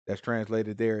word that's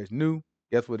translated there as new,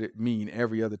 guess what it means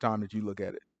every other time that you look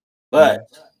at it. But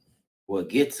what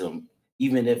gets them,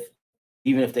 even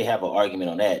if they have an argument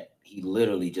on that, he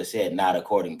literally just said not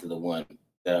according to the one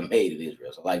that I made in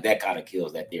Israel. So like that kind of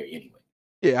kills that theory anyway.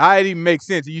 Yeah, how it even makes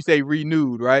sense. You say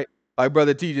renewed, right? Like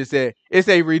Brother T just said, it's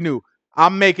a renew.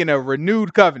 I'm making a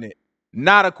renewed covenant,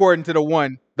 not according to the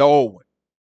old one.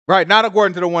 Right? Not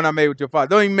according to the one I made with your father.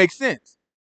 Don't even make sense.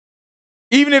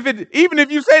 Even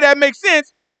if you say that makes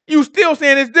sense, you still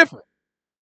saying it's different.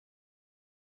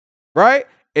 Right?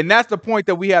 And that's the point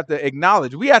that we have to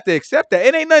acknowledge. We have to accept that.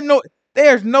 It ain't nothing,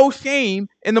 there's no shame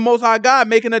in the Most High God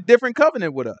making a different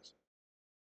covenant with us.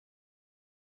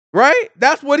 Right?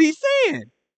 That's what he's saying.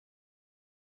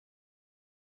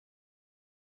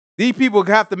 These people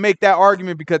have to make that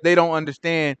argument because they don't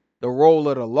understand the role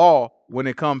of the law when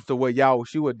it comes to what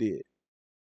Yahushua did.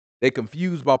 They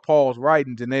confused by Paul's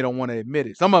writings and they don't want to admit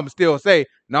it. Some of them still say,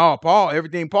 no,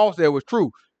 everything Paul said was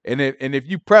true. And if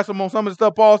you press them on some of the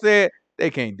stuff Paul said, they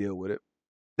can't deal with it.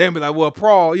 They'll be like, well,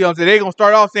 Paul, you know what I'm saying? They're going to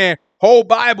start off saying, whole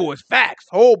Bible is facts.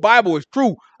 Whole Bible is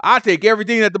true. I take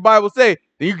everything that the Bible say.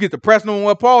 Then you get to pressing on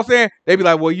what Paul's saying. They be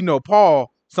like, well,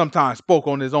 Paul sometimes spoke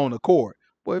on his own accord.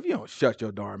 Well, if you don't shut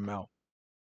your darn mouth,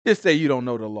 just say you don't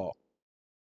know the law.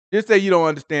 Just say you don't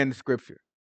understand the scripture,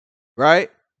 right?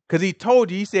 Because he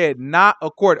told you, he said, not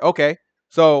according. Okay,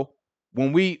 so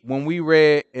when we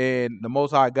read and the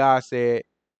Most High God said,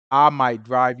 I might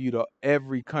drive you to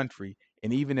every country,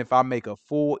 and even if I make a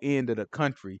full end of the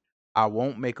country, I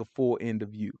won't make a full end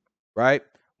of you, right?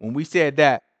 When we said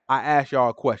that, I asked y'all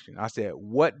a question. I said,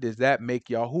 what does that make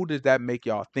y'all? Who does that make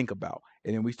y'all think about?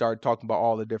 And then we started talking about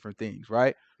all the different things,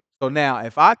 right? So now,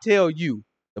 if I tell you,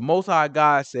 the Most High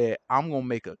God said, I'm going to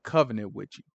make a covenant with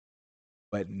you,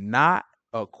 but not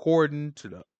according to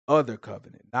the other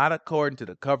covenant, not according to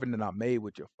the covenant I made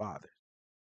with your fathers.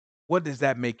 What does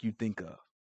that make you think of?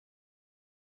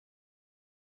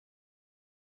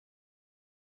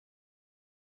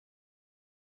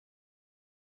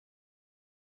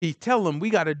 He's telling them we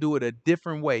got to do it a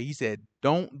different way. He said,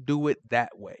 don't do it that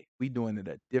way. We doing it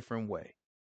a different way.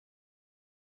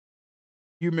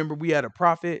 You remember we had a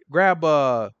prophet? Grab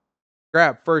 1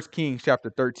 Kings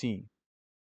chapter 13.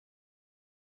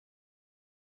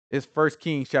 It's 1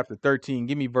 Kings chapter 13.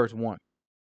 Give me verse 1.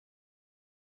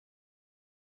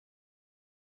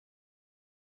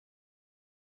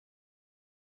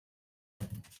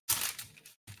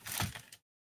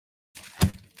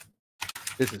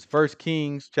 This is 1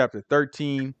 Kings chapter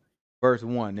 13, verse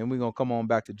 1. Then we're going to come on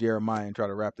back to Jeremiah and try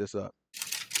to wrap this up.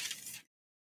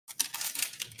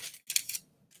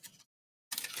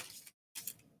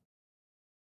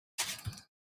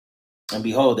 And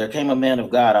behold, there came a man of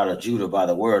God out of Judah by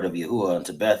the word of Yahuwah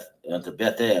unto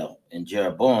Bethel, and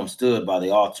Jeroboam stood by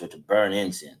the altar to burn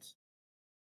incense.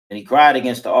 And he cried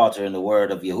against the altar in the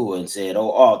word of Yahuwah, and said, O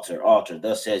altar, altar,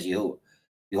 thus says Yahuwah,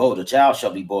 behold, a child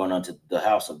shall be born unto the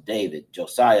house of David,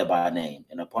 Josiah by name,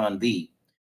 and upon thee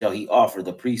shall he offer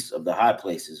the priests of the high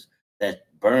places that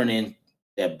burn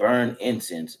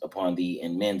incense upon thee,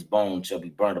 and men's bones shall be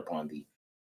burnt upon thee.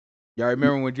 Y'all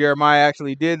remember when Jeremiah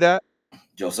actually did that?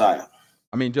 Josiah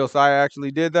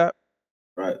actually did that?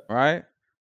 Right. Right?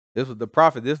 This was the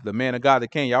prophet. This is the man of God that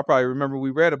came. Y'all probably remember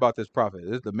we read about this prophet.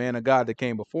 This is the man of God that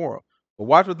came before him. But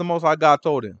watch what the Most High God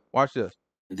told him. Watch this.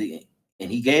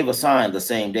 And he gave a sign the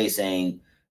same day, saying,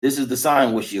 this is the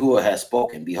sign which Yahuwah has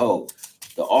spoken. Behold,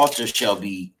 the altar shall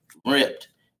be ripped,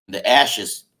 and the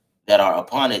ashes that are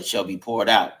upon it shall be poured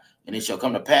out. And it shall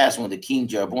come to pass, when the king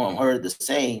Jeroboam heard the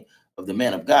saying of the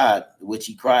man of God, which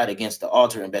he cried against the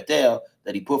altar in Bethel,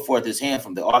 that he put forth his hand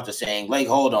from the altar, saying, lay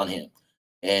hold on him.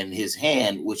 And his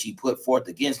hand, which he put forth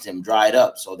against him, dried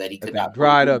up, so that he could not.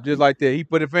 Dried up, just like that. He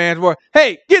put his hands where,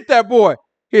 hey, get that boy.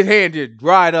 His hand just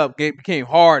dried up, became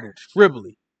hard and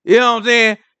shrivelly. You know what I'm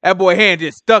saying? That boy hand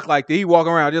just stuck like that. He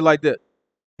walking around just like that.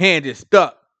 Hand just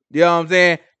stuck. You know what I'm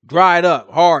saying? Dried up,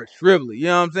 hard, shrivelly. You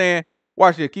know what I'm saying?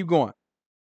 Watch this. Keep going.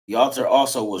 The altar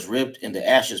also was ripped, and the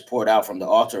ashes poured out from the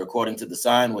altar, according to the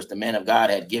sign which the man of God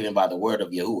had given by the word of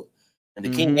Yahuwah. And the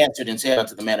king answered and said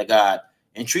unto the man of God,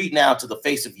 entreat now to the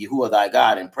face of Yahuwah thy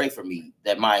God, and pray for me,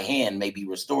 that my hand may be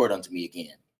restored unto me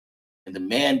again. And the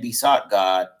man besought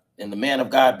God, and the man of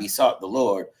God besought the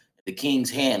Lord. The king's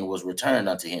hand was returned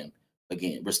unto him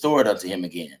again, restored unto him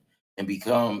again, and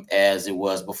become as it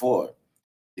was before.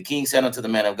 The king said unto the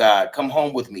man of God, come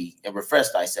home with me, and refresh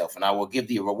thyself, and I will give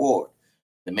thee a reward.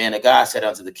 The man of God said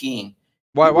unto the king,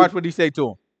 watch what he say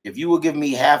to him. if you will give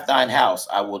me half thine house,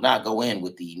 I will not go in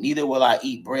with thee, neither will I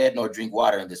eat bread nor drink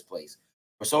water in this place.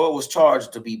 For so it was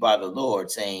charged to be by the Lord,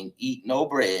 saying, eat no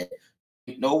bread,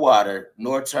 drink no water,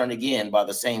 nor turn again by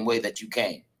the same way that you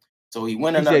came. So he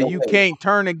went another way. He said, you can't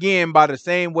turn again by the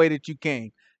same way that you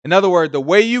came. In other words, the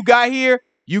way you got here,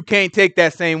 you can't take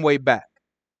that same way back.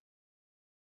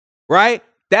 Right?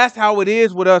 That's how it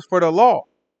is with us for the law.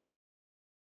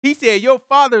 He said, your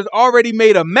father's already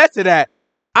made a mess of that.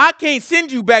 I can't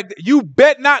send you back. You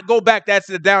bet not go back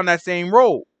down that same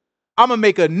road. I'm going to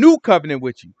make a new covenant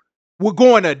with you. We're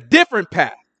going a different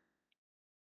path.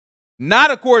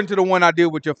 Not according to the one I did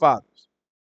with your fathers.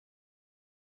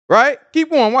 Right?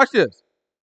 Keep going. Watch this.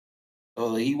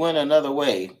 So he went another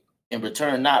way and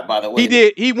returned not by the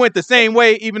way. He went the same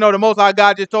way, even though the Most High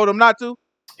God just told him not to.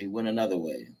 He went another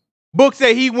way. Book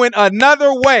say he went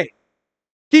another way.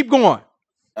 Keep going.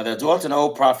 There dwelt an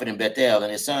old prophet in Bethel,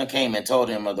 and his son came and told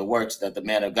him of the works that the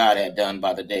man of God had done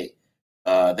by the day,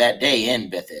 that day in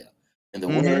Bethel, and the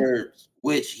words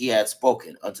which he had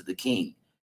spoken unto the king.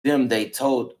 Them they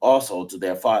told also to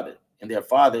their father. And their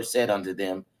father said unto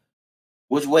them,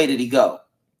 which way did he go?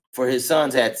 For his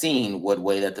sons had seen what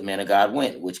way that the man of God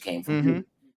went, which came from Judah.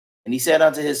 And he said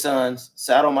unto his sons,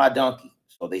 saddle my donkey.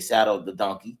 So they saddled the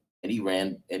donkey, and he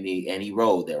ran, and he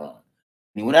rode thereon.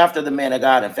 And he went after the man of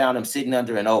God and found him sitting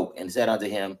under an oak, and said unto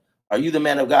him, are you the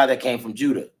man of God that came from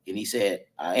Judah? And he said,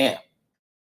 I am.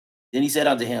 Then he said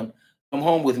unto him, come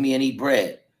home with me and eat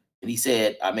bread. And he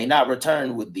said, I may not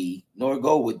return with thee, nor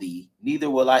go with thee, neither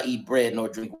will I eat bread nor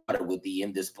drink water with thee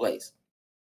in this place.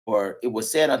 For it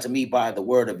was said unto me by the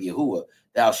word of Yahuwah,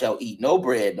 thou shalt eat no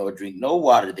bread nor drink no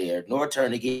water there, nor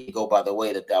turn again and go by the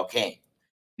way that thou came.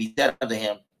 He said unto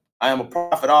him, I am a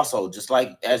prophet also, just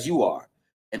like as you are.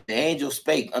 And the angel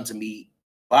spake unto me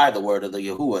by the word of the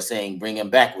Yahuwah, saying, bring him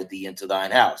back with thee into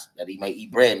thine house, that he may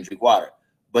eat bread and drink water.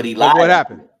 But he lied. What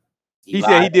happened? He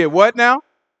said he did what now?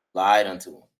 Lied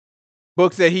unto him.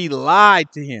 Book said he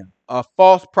lied to him, a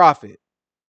false prophet.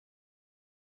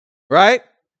 Right?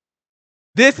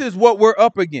 This is what we're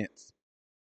up against.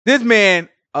 This man,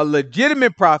 a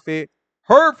legitimate prophet,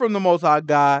 heard from the Most High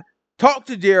God, talked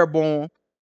to Jeroboam.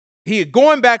 He had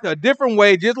going back a different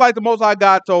way, just like the Most High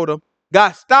God told him,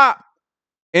 got stopped.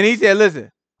 And he said, listen,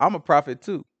 I'm a prophet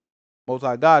too. Most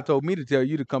High God told me to tell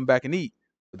you to come back and eat.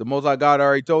 But the Most High God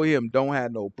already told him, don't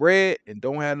have no bread and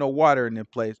don't have no water in this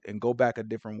place and go back a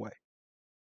different way.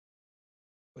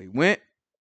 So he went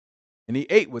and he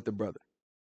ate with the brother.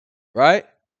 Right?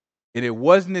 And it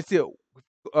wasn't until,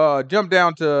 jump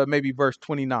down to maybe verse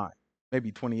 29,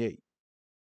 maybe 28.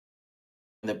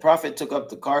 The prophet took up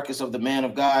the carcass of the man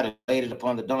of God and laid it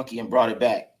upon the donkey and brought it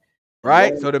back.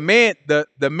 Right? So the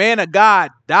man of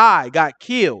God died, got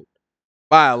killed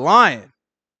by a lion.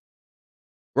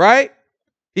 Right?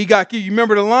 He got killed. You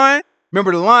remember the lion?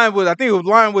 Remember the lion was, I think it was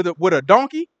lion with a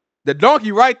donkey? The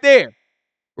donkey right there.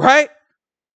 Right?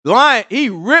 Lion, he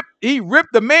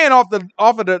ripped the man off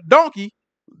of the donkey.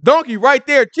 Donkey right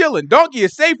there chilling. Donkey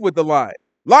is safe with the lion.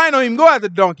 Lion don't even go after the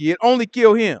donkey. It only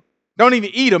kill him. Don't even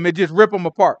eat him. It just rip him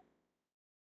apart.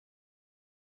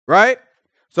 Right?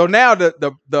 So now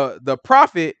the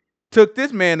prophet took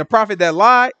this man, the prophet that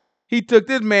lied, he took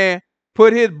this man,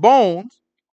 put his bones,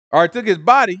 or took his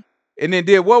body, and then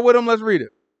did what with him? Let's read it.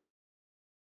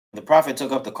 The prophet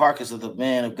took up the carcass of the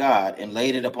man of God and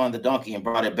laid it upon the donkey and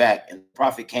brought it back. And the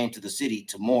prophet came to the city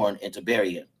to mourn and to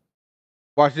bury him.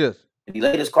 Watch this. And he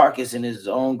laid his carcass in his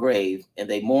own grave, and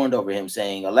they mourned over him,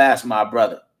 saying, Alas, my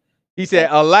brother. He said,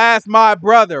 Alas, my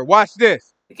brother. Watch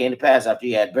this. It came to pass after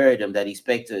he had buried him that he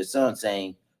spake to his son,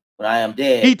 saying, When I am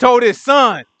dead. He told his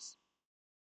sons,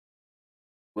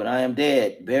 when I am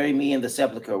dead, bury me in the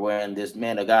sepulchre wherein this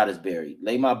man of God is buried.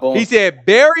 Lay my bones. He said,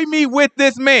 bury me with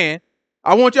this man.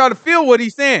 I want y'all to feel what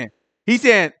he's saying. He's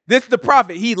saying, this is the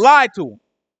prophet. He lied to him.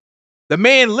 The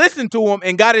man listened to him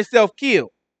and got himself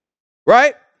killed.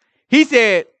 Right? He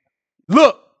said,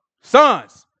 look,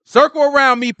 sons, circle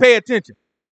around me, pay attention.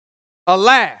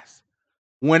 Alas,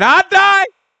 when I die,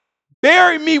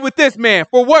 bury me with this man.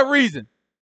 For what reason?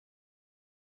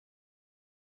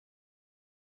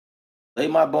 Lay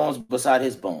my bones beside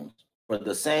his bones. For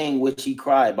the saying which he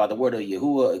cried by the word of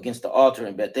Yahuwah against the altar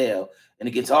in Bethel and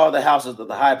against all the houses of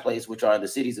the high place which are in the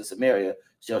cities of Samaria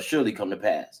shall surely come to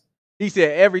pass. He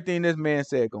said everything this man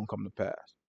said gonna come to pass.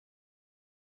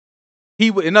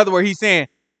 In other words, he's saying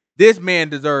this man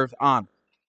deserves honor.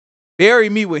 Bury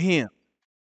me with him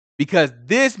because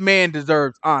this man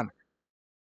deserves honor.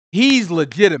 He's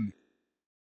legitimate.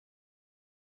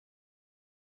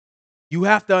 You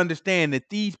have to understand that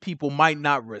these people might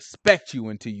not respect you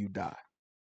until you die.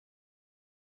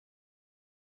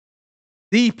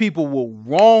 These people will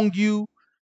wrong you.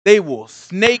 They will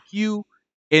snake you.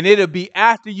 And it'll be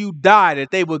after you die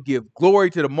that they will give glory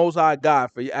to the Most High God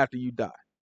for you after you die.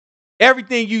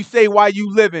 Everything you say while you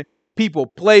living, people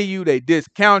play you. They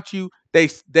discount you. They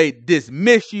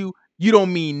dismiss you. You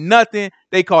don't mean nothing.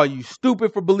 They call you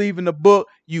stupid for believing the book.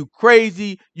 You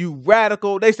crazy. You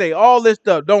radical. They say all this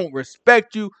stuff. Don't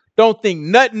respect you. Don't think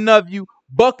nothing of you.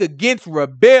 Buck against,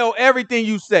 rebel, everything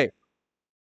you say.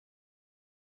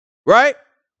 Right?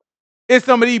 It's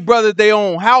some of these brothers, they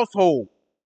own household.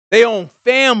 They own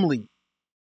family.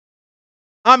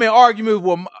 I'm in arguments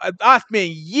with, I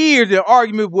spent years in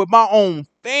arguments with my own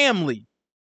family.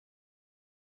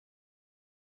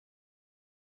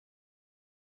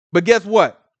 But guess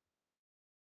what?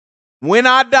 When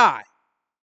I die,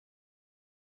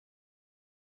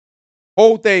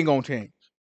 whole thing gonna change.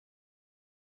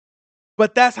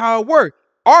 But that's how it works.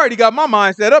 I already got my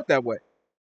mind set up that way.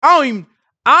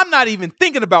 I'm not even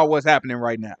thinking about what's happening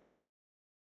right now.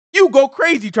 You go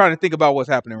crazy trying to think about what's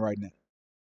happening right now.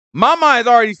 My mind's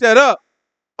already set up.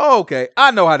 Oh, okay,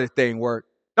 I know how this thing works.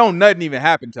 Don't nothing even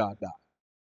happen till I die.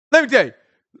 Let me tell you,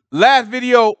 last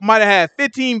video might have had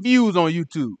 15 views on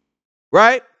YouTube,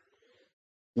 right?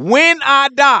 When I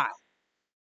die,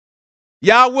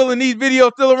 y'all willing these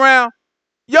videos still around?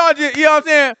 Y'all just, you know what I'm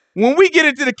saying? When we get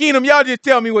into the kingdom, y'all just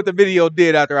tell me what the video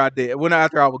did after I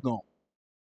was gone.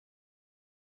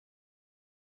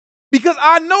 Because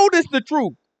I know this the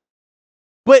truth.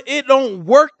 But it don't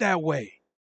work that way.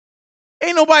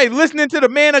 Ain't nobody listening to the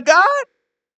man of God.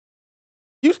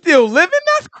 You still living?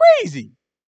 That's crazy.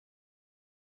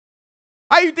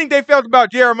 How you think they felt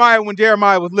about Jeremiah when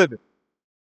Jeremiah was living?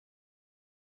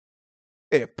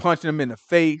 They're punching him in the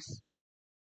face,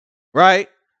 right?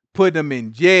 Putting him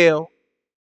in jail.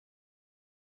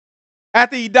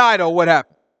 After he died, though, what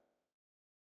happened?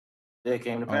 They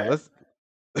came to pass.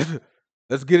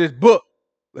 Let's get his book.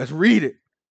 Let's read it.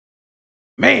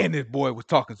 Man, this boy was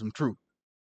talking some truth.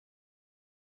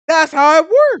 That's how it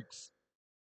works.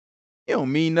 You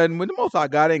don't mean nothing. When the Most High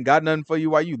God ain't got nothing for you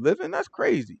while you living, that's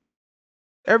crazy.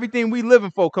 Everything we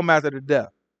living for come after the death.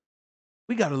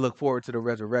 We got to look forward to the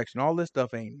resurrection. All this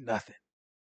stuff ain't nothing.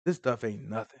 This stuff ain't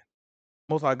nothing.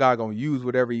 Most High God gonna use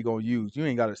whatever he gonna use. You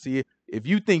ain't got to see it. If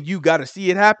you think you got to see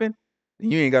it happen,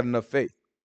 then you ain't got enough faith,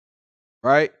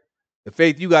 right? The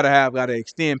faith you got to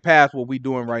extend past what we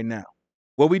doing right now.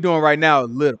 What we doing right now is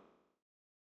little.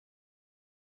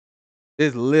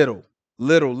 It's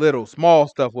little, small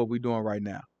stuff what we doing right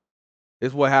now.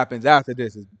 It's what happens after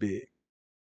this is big,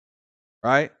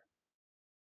 right?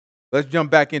 Let's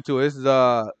jump back into it.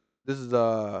 This is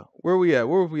where we at?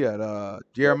 Where were we at?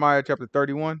 Jeremiah chapter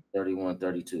 31. 31,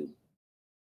 32.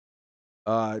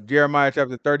 Jeremiah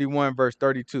chapter 31, verse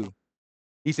 32.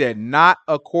 He said, not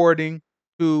according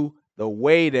to the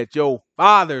way that your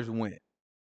fathers went.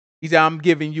 He said, I'm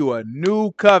giving you a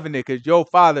new covenant because your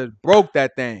fathers broke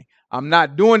that thing. I'm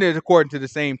not doing it according to the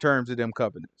same terms of them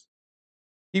covenants.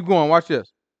 Keep going. Watch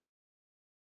this.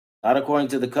 Not according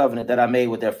to the covenant that I made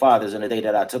with their fathers in the day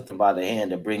that I took them by the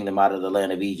hand to bring them out of the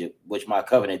land of Egypt, which my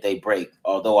covenant they break,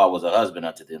 although I was a husband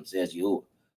unto them, says Yahuwah.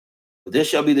 But this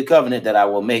shall be the covenant that I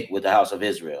will make with the house of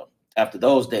Israel. After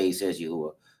those days, says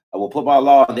Yahuwah, I will put my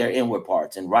law in their inward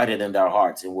parts and write it in their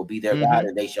hearts, and will be their God,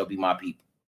 and they shall be my people.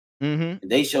 And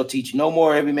they shall teach no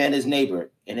more every man his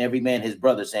neighbor and every man his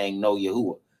brother, saying, know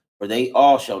Yahuwah, for they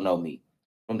all shall know me.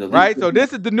 From the right? So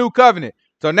this is the new covenant.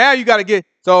 So now you got to get,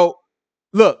 so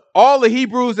look, all the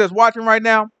Hebrews that's watching right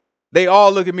now, they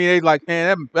all look at me, they like,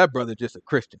 man, that brother just a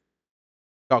Christian.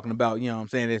 Talking about, you know what I'm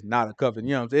saying, it's not a covenant,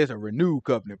 you know what I'm saying, it's a renewed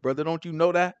covenant, brother. Don't you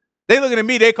know that? They looking at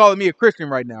me, they calling me a Christian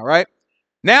right now, right?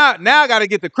 Now I got to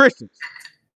get the Christians.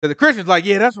 Because the Christians like,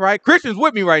 yeah, that's right. Christians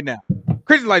with me right now.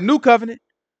 Christians like, new covenant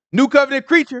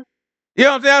creature. You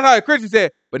know what I'm saying? That's how the Christian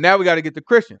said. But now we got to get the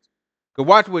Christians. Because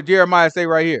watch what Jeremiah say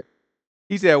right here.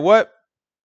 He said, what?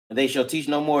 And they shall teach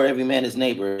no more every man his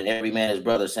neighbor and every man his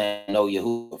brother, saying, know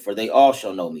Yahuwah, for they all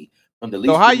shall know me. From the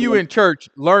least. So how you in church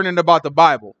learning about the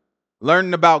Bible,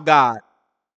 learning about God?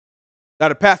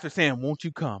 Got a pastor saying, won't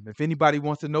you come? If anybody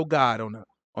wants to know God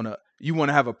you want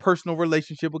to have a personal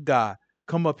relationship with God,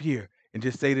 come up here and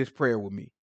just say this prayer with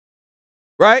me.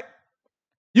 Right?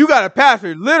 You got a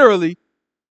pastor literally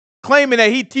claiming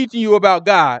that he teaching you about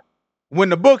God. When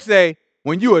the book say,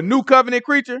 when you a new covenant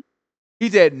creature, he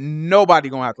said, nobody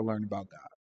gonna have to learn about God.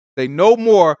 Say no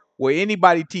more will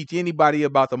anybody teach anybody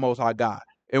about the Most High God.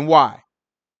 And why?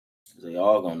 They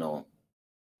all gonna know him.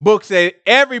 Book said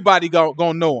everybody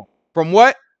gonna know him. From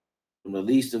what? From the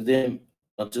least of them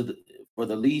from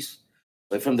the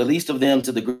least of them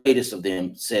to the greatest of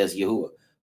them, says Yahuwah.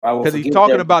 Because he's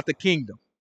talking about the kingdom.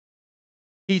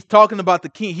 He's talking about the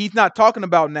king. He's not talking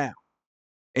about now.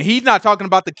 And he's not talking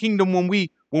about the kingdom when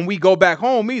we go back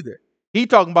home either. He's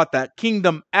talking about the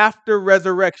kingdom after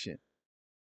resurrection.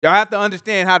 Y'all have to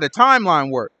understand how the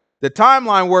timeline works. The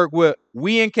timeline works with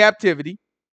we in captivity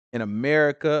in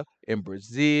America, in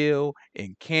Brazil,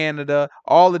 in Canada,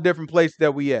 all the different places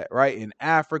that we at, right? In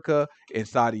Africa, in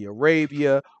Saudi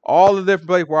Arabia, all the different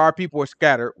places where our people are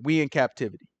scattered, we in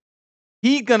captivity.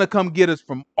 He's going to come get us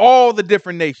from all the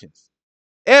different nations,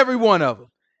 every one of them.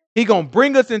 He's going to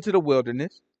bring us into the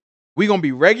wilderness. We're going to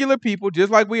be regular people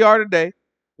just like we are today,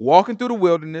 walking through the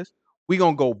wilderness. We're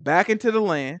going to go back into the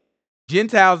land.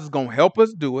 Gentiles is going to help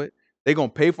us do it. They're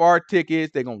going to pay for our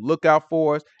tickets. They're going to look out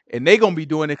for us. And they're going to be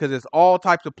doing it because there's all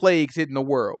types of plagues hitting the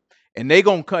world. And it's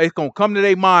going to come to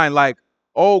their mind like,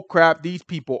 oh, crap, these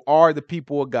people are the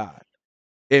people of God.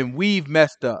 And we've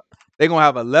messed up. They're going to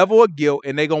have a level of guilt,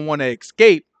 and they're going to want to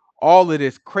escape all of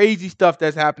this crazy stuff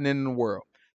that's happening in the world.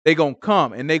 They're going to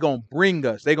come, and they're going to bring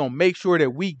us. They're going to make sure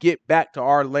that we get back to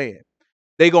our land.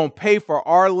 They're going to pay for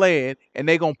our land, and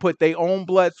they're going to put their own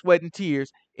blood, sweat, and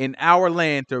tears in our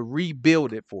land to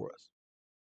rebuild it for us,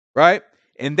 right?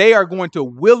 And they are going to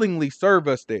willingly serve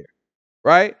us there,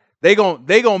 right? They're going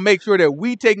to make sure that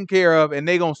we taken care of, and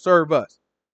they're going to serve us.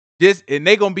 And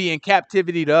they're going to be in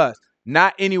captivity to us,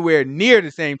 not anywhere near the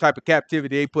same type of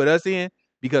captivity they put us in,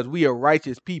 because we are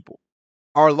righteous people.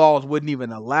 Our laws wouldn't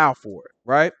even allow for it,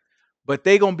 right? But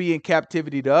they're going to be in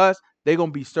captivity to us. They're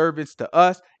going to be servants to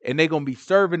us, and they're going to be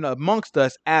serving amongst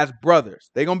us as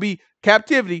brothers. They're going to be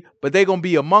captivity, but they're going to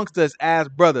be amongst us as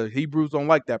brothers. Hebrews don't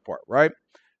like that part, right?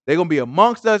 They're going to be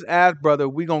amongst us as brothers.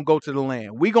 We're going to go to the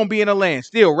land. We're going to be in the land,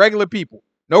 still regular people,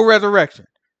 no resurrection.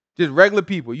 Just regular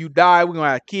people. You die, we're going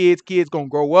to have kids going to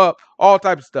grow up, all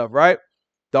types of stuff, right?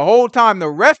 The whole time, the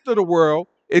rest of the world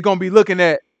is going to be looking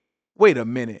at, wait a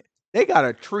minute, they got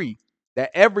a tree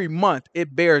that every month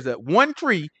it bears one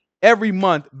tree every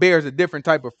month bears a different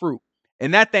type of fruit.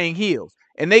 And that thing heals.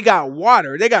 And they got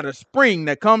water. They got a spring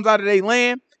that comes out of their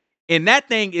land, And that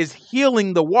thing is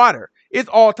healing the water. It's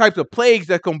all types of plagues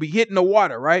that's going to be hitting the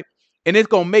water, right? And it's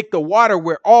going to make the water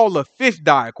where all the fish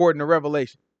die, according to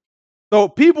Revelation. So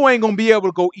people ain't going to be able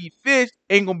to go eat fish,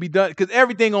 ain't going to be done, because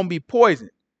everything going to be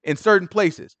poisoned in certain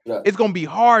places. Yeah. It's going to be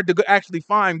hard to actually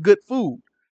find good food.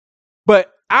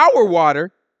 But our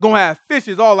water going to have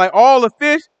fishes, all the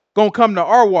fish going to come to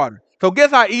our water. So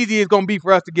guess how easy it's going to be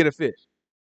for us to get a fish?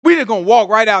 We just going to walk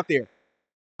right out there,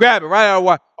 grab it right out of the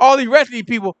water. All these rest of these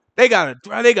people, they got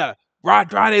to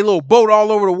drive their little boat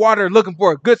all over the water looking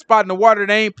for a good spot in the water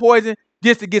that ain't poison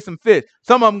just to get some fish.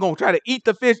 Some of them going to try to eat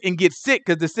the fish and get sick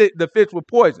because the fish were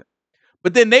poison.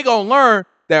 But then they going to learn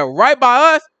that right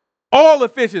by us, all the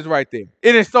fish is right there.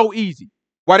 It is so easy.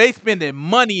 While they spending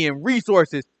money and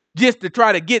resources just to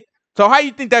try to get. So how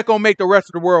you think that's going to make the rest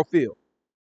of the world feel?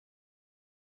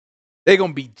 They're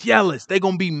going to be jealous. They're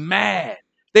going to be mad.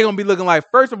 They're going to be looking like,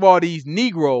 first of all, these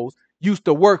Negroes used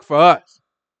to work for us.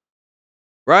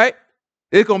 Right?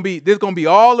 There's going to be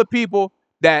all the people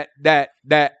that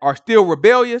are still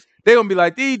rebellious. They're going to be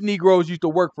like, these Negroes used to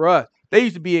work for us. They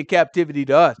used to be in captivity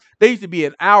to us. They used to be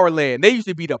in our land. They used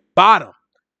to be the bottom.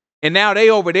 And now they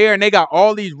over there and they got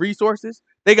all these resources.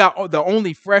 They got the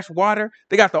only fresh water.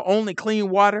 They got the only clean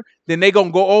water. Then they going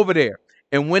to go over there.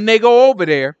 And when they go over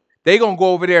there, they going to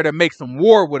go over there to make some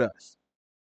war with us.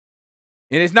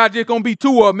 And it's not just going to be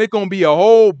two of them. It's going to be a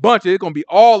whole bunch. It's going to be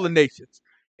all the nations.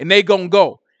 And they going to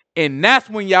go. And that's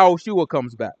when Yahushua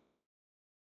comes back.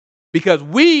 Because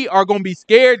we are going to be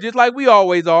scared just like we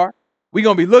always are. We're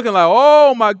going to be looking like,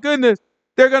 oh my goodness,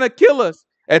 they're going to kill us.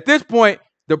 At this point,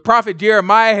 the prophet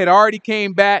Jeremiah had already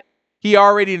came back. He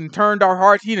already done turned our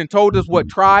hearts. He done told us what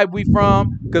tribe we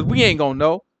from, because we ain't going to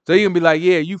know. So he going to be like,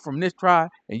 yeah, you from this tribe,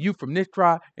 and you from this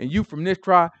tribe, and you from this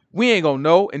tribe. We ain't going to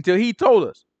know until he told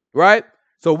us, right?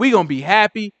 So we going to be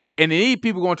happy, and then these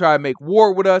people going to try to make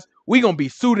war with us. We going to be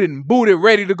suited and booted,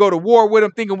 ready to go to war with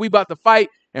them, thinking we about to fight.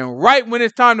 And right when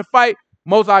it's time to fight,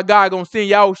 Most High God going to send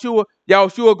Yahushua.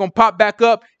 Yahushua going to pop back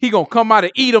up. He going to come out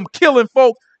and eat them, killing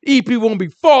folks. These people going to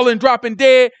be falling, dropping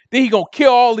dead. Then he going to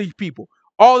kill all these people.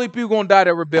 All these people going to die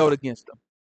that rebelled against him.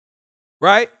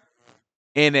 Right?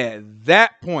 And at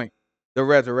that point, the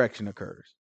resurrection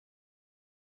occurs.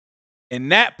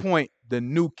 And that point, the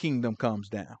new kingdom comes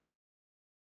down.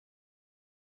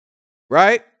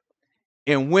 Right?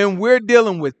 And when we're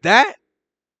dealing with that,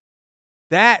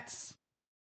 that's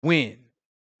when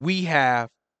we have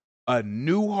a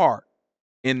new heart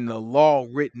in the law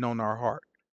written on our heart.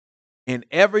 And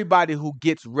everybody who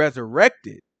gets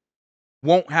resurrected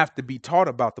won't have to be taught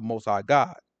about the Most High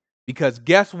God. Because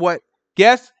guess what?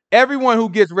 Guess everyone who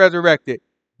gets resurrected,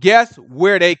 guess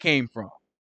where they came from?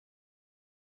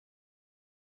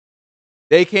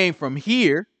 They came from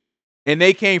here, and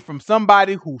they came from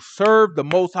somebody who served the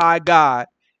Most High God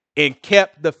and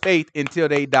kept the faith until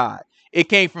they died. It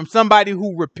came from somebody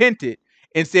who repented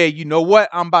and said, you know what?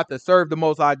 I'm about to serve the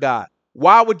Most High God.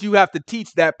 Why would you have to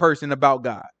teach that person about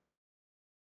God?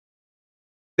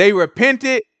 They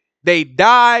repented, they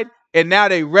died, and now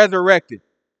they resurrected.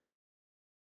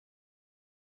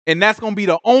 And that's going to be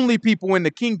the only people in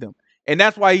the kingdom. And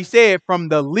that's why he said from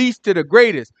the least to the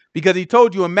greatest, because he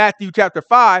told you in Matthew chapter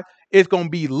 5, it's going to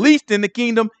be least in the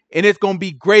kingdom and it's going to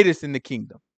be greatest in the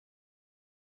kingdom.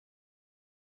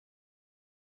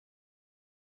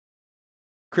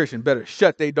 Christian better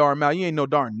shut they darn mouth. You ain't no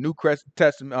darn New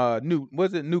Testament,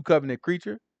 New Covenant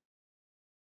creature.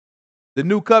 The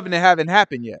New Covenant haven't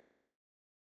happened yet.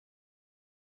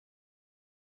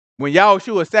 When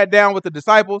Yahushua sat down with the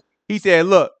disciples, he said,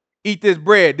 look, eat this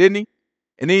bread, didn't he?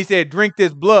 And then he said, drink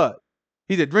this blood.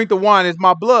 He said, drink the wine, it's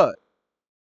my blood.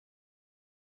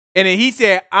 And then he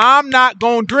said, I'm not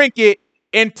going to drink it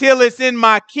until it's in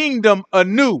my kingdom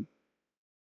anew.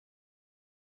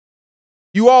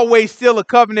 You always seal a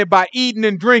covenant by eating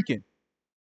and drinking.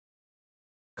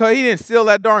 Because he didn't seal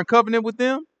that darn covenant with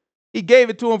them. He gave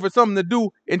it to them for something to do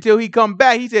until he come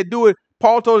back. He said, do it.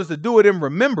 Paul told us to do it in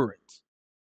remembrance.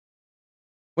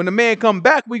 When the man come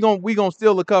back, we gonna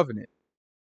seal the covenant.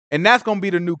 And that's going to be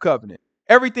the new covenant.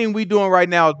 Everything we doing right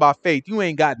now is by faith. You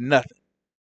ain't got nothing.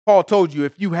 Paul told you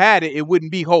if you had it, it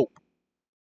wouldn't be hope.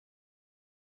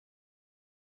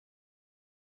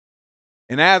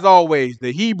 And as always,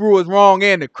 the Hebrew is wrong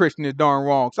and the Christian is darn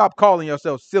wrong. Stop calling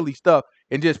yourself silly stuff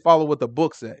and just follow what the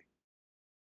book say.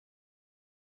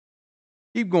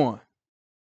 Keep going.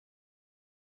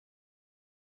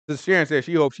 Sister Sharon says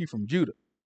she hopes she's from Judah.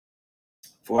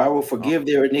 For I will forgive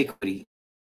their iniquity.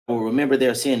 I will remember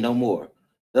their sin no more.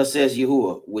 Thus says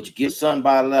Yahuwah, which gives sun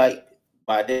by light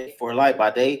by day for light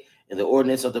by day, and the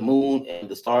ordinance of the moon and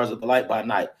the stars of the light by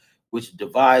night, which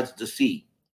divides the sea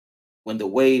when the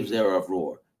waves thereof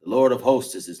roar. The Lord of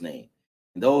hosts is his name.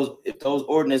 And if those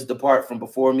ordinances depart from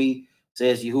before me,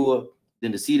 says Yahuwah,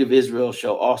 then the seed of Israel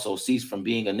shall also cease from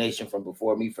being a nation from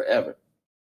before me forever.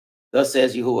 Thus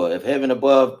says Yahuwah, if heaven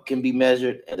above can be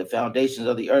measured and the foundations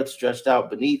of the earth stretched out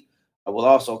beneath, I will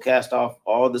also cast off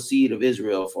all the seed of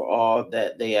Israel for all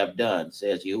that they have done,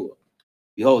 says Yahuwah.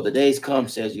 Behold, the days come,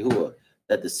 says Yahuwah,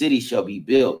 that the city shall be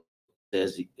built,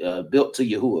 built to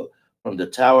Yahuwah, from the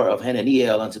tower of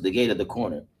Hananiel unto the gate of the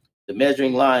corner. The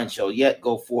measuring line shall yet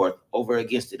go forth over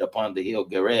against it upon the hill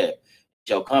Gareb,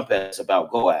 shall compass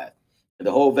about Goath, and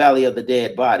the whole valley of the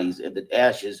dead bodies, and the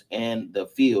ashes, and the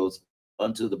fields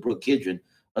unto the brook Kidron,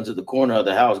 unto the corner of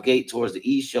the house gate towards the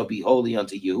east, shall be holy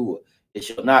unto Yahuwah. It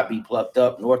shall not be plucked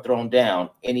up nor thrown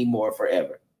down any more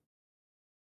forever.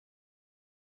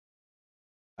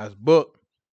 That's book.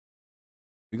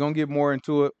 We're gonna get more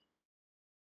into it.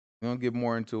 We're gonna get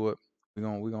more into it.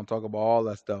 We're gonna talk about all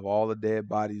that stuff, all the dead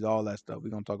bodies, all that stuff. We're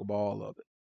gonna talk about all of it.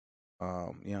 You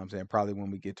know what I'm saying? Probably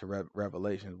when we get to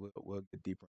Revelations, we'll get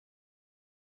deeper.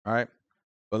 All right.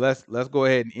 But let's go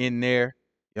ahead and end there.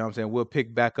 You know what I'm saying? We'll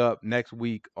pick back up next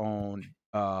week on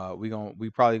we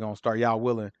probably gonna start, y'all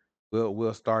willing.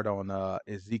 We'll start on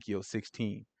Ezekiel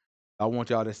 16. I want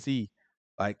y'all to see,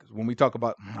 like, when we talk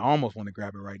about, I almost want to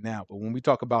grab it right now, but when we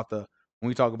talk about the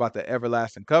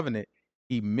everlasting covenant,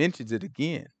 he mentions it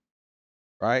again,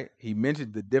 right? He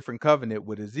mentioned the different covenant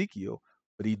with Ezekiel,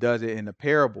 but he does it in a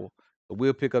parable. So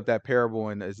we'll pick up that parable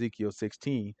in Ezekiel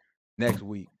 16 next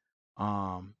week.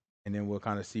 And then we'll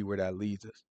kind of see where that leads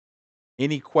us.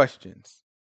 Any questions?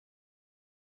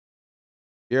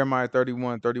 Jeremiah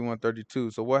 31,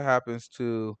 32. So what happens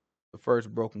to the first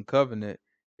broken covenant?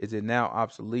 Is it now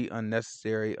obsolete,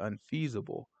 unnecessary,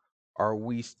 unfeasible? Are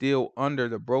we still under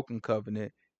the broken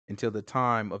covenant until the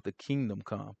time of the kingdom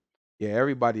come? Yeah,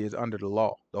 everybody is under the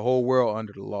law. The whole world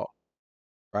under the law,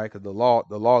 right? Because the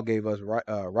law gave us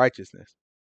righteousness.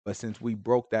 But since we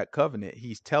broke that covenant,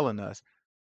 he's telling us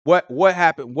what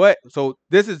happened. So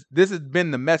this has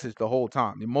been the message the whole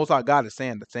time. The Most High God is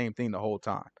saying the same thing the whole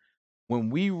time. When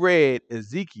we read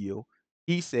Ezekiel,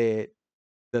 he said,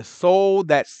 the soul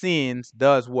that sins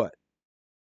does what?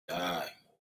 Die.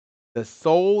 The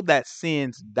soul that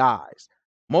sins dies.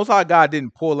 Most High God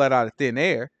didn't pull that out of thin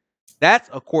air. That's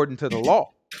according to the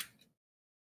law,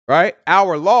 right?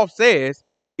 Our law says,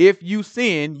 if you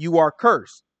sin, you are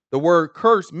cursed. The word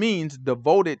curse means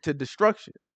devoted to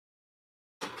destruction,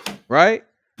 right?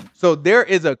 So there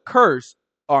is a curse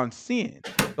on sin.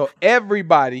 So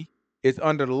everybody is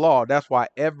under the law. That's why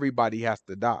everybody has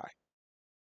to die,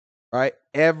 right?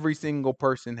 Every single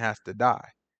person has to die.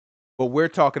 But we're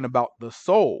talking about the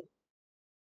soul,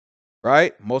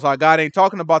 right? Most High God ain't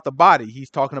talking about the body.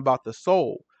 He's talking about the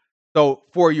soul. So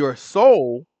for your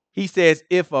soul, he says,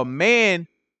 if a man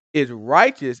is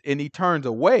righteous and he turns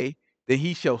away, then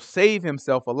he shall save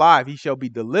himself alive. He shall be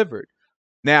delivered.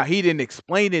 Now, he didn't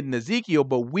explain it in Ezekiel,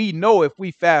 but we know if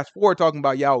we fast forward talking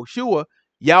about Yahushua,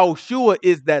 Yahushua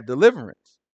is that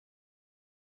deliverance,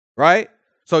 right?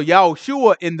 So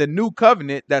Yahushua in the new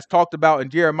covenant that's talked about in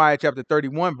Jeremiah chapter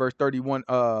 31, verse 31,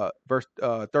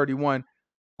 31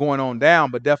 going on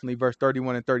down, but definitely verse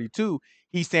 31 and 32,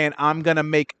 he's saying, I'm going to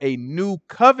make a new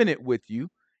covenant with you.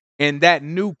 And that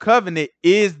new covenant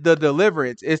is the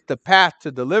deliverance. It's the path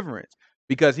to deliverance,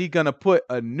 because he's going to put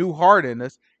a new heart in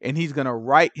us and he's going to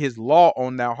write his law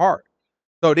on that heart.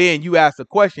 So then you ask the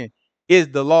question, is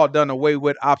the law done away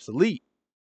with, obsolete?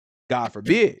 God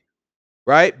forbid,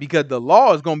 right? Because the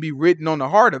law is going to be written on the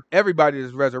heart of everybody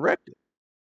that's resurrected.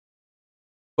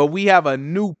 But we have a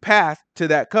new path to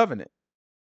that covenant.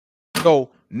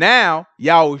 So now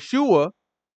Yahushua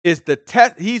is the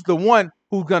test. He's the one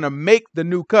who's going to make the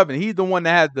new covenant. He's the one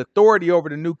that has the authority over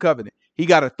the new covenant. He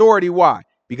got authority. Why?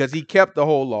 Because he kept the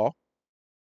whole law.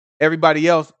 Everybody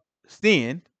else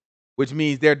sinned, which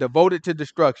means they're devoted to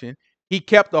destruction. He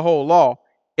kept the whole law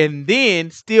and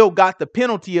then still got the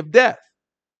penalty of death.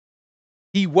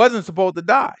 He wasn't supposed to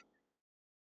die.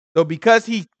 So because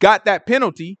he got that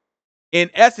penalty, in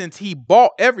essence, he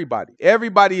bought everybody.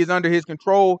 Everybody is under his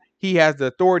control. He has the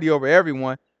authority over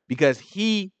everyone because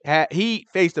he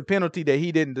faced a penalty that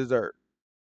he didn't deserve.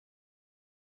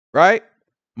 Right?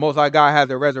 Most High God had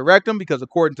to resurrect him because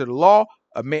according to the law,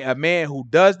 a man who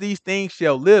does these things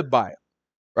shall live by it.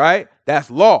 Right? That's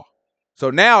law. So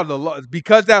now the law,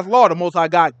 because that's law, the Most High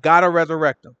God gotta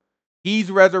resurrect him.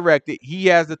 He's resurrected. He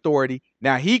has authority.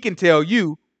 Now he can tell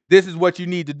you this is what you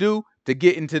need to do to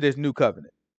get into this new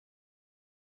covenant.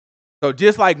 So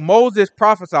just like Moses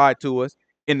prophesied to us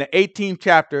in the 18th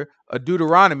chapter of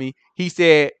Deuteronomy, he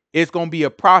said it's going to be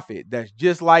a prophet that's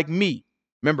just like me.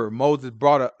 Remember, Moses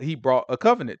brought a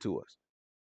covenant to us,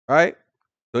 right?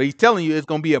 So he's telling you it's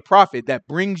going to be a prophet that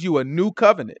brings you a new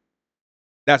covenant.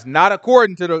 That's not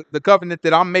according to the covenant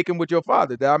that I'm making with your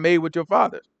father, that I made with your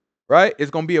fathers, right?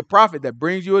 It's going to be a prophet that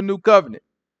brings you a new covenant.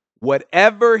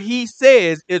 Whatever he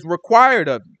says is required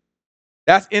of you.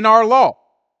 That's in our law.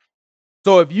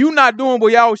 So if you're not doing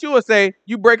what Yahushua say,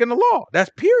 you breaking the law. That's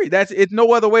period. It's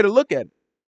no other way to look at it,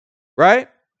 right?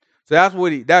 So that's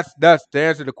to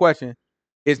answer the question.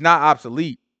 It's not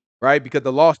obsolete, right? Because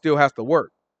the law still has to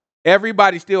work.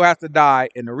 Everybody still has to die,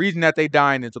 and the reason that they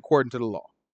dying is according to the law.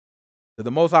 So the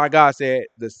Most High God said,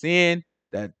 the sin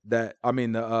the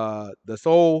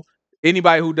soul,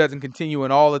 anybody who doesn't continue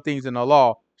in all the things in the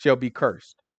law shall be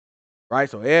cursed, right?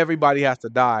 So everybody has to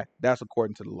die. That's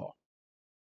according to the law,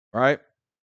 right?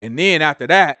 And then after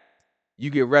that, you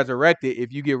get resurrected.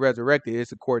 If you get resurrected,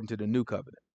 it's according to the new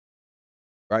covenant,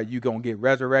 right? You're gonna get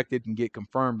resurrected and get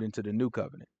confirmed into the new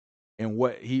covenant. And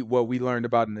what we learned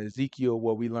about in Ezekiel,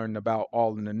 what we learned about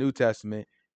all in the New Testament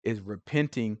is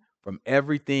repenting from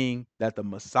everything that the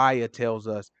Messiah tells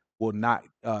us will not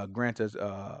grant us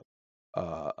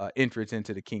entrance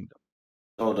into the kingdom.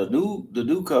 So the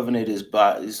new covenant is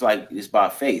by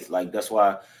faith. Like that's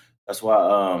why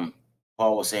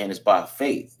Paul was saying it's by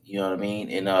faith. You know what I mean?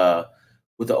 And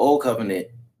with the old covenant,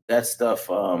 that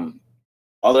stuff, all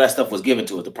of that stuff was given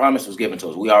to us. The promise was given to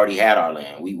us. We already had our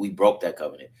land. We broke that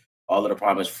covenant. All of the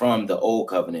promise from the old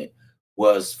covenant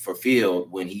was fulfilled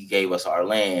when he gave us our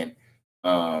land.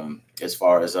 As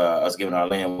far as us giving our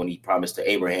land, when he promised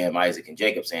to Abraham, Isaac, and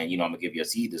Jacob, saying, I'm gonna give your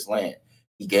seed this land.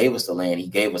 He gave us the land. He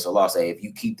gave us a law, say, if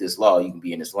you keep this law, you can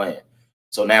be in this land.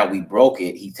 So now we broke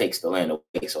it. He takes the land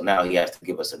away. So now he has to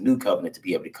give us a new covenant to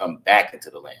be able to come back into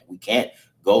the land. We can't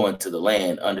go into the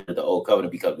land under the old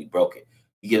covenant because we broke it.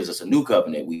 He gives us a new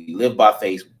covenant. We live by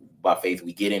faith. By faith,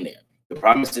 we get in there. The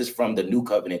promises from the new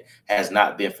covenant has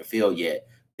not been fulfilled yet.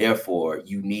 Therefore,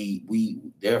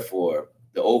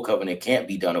 the old covenant can't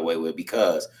be done away with,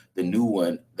 because the new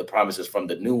one, the promises from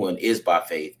the new one is by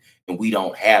faith, and we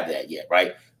don't have that yet,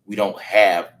 right? We don't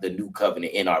have the new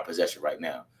covenant in our possession right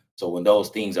now. So when those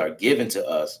things are given to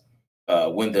us,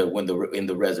 in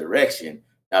the resurrection,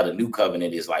 now the new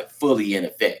covenant is like fully in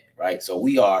effect, right? So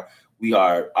we are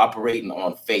operating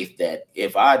on faith that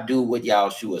if I do what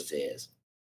Yahushua says,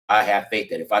 I have faith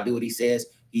that if I do what he says,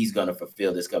 he's going to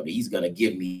fulfill this covenant. He's going to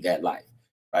give me that life,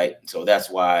 right? So that's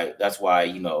why,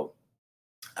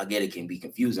 I get it can be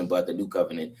confusing, but the new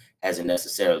covenant hasn't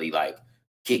necessarily like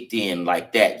kicked in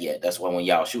like that yet. That's why when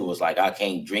Yahushua was like, I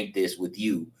can't drink this with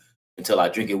you until I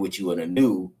drink it with you in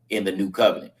the new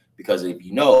covenant. Because if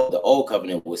you know, the old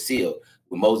covenant was sealed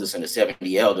with Moses and the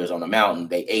 70 elders on the mountain.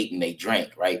 They ate and they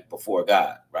drank right before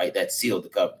God, right? That sealed the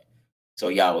covenant. So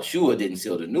Yahushua didn't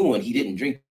seal the new one. He didn't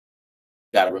drink.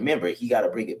 Got to remember, he got to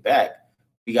bring it back.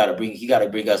 He got to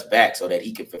bring us back so that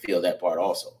he can fulfill that part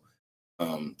also.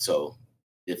 So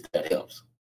if that helps.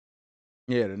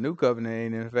 Yeah, the new covenant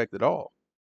ain't in effect at all.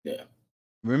 Yeah.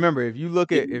 Remember, if you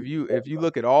look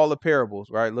at all the parables,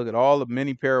 right? Look at all the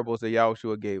many parables that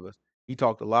Yahushua gave us. He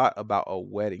talked a lot about a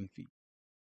wedding feast,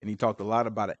 and he talked a lot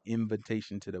about an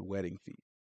invitation to the wedding feast.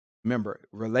 Remember,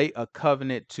 relate a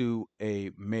covenant to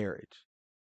a marriage,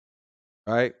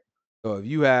 right? So if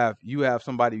you have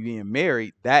somebody being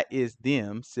married, that is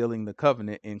them sealing the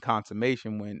covenant in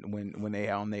consummation when they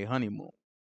are on their honeymoon,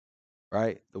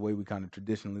 right? The way we kind of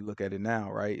traditionally look at it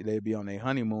now, right? They'd be on their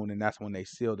honeymoon, and that's when they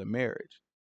seal the marriage.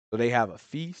 So they have a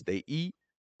feast, they eat,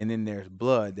 and then there's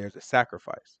blood, there's a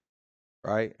sacrifice,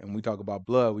 right? And we talk about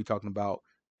blood, we talking about,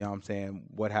 what I'm saying,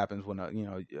 what happens when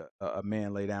a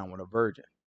man lay down with a virgin,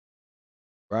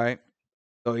 right?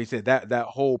 So he said that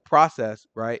whole process,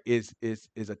 right, is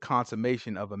a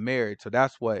consummation of a marriage. So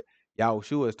that's what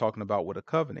Yahushua is talking about with a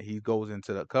covenant. He goes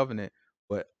into the covenant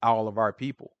with all of our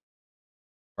people,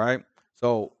 right?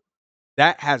 So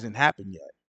that hasn't happened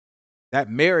yet. That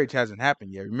marriage hasn't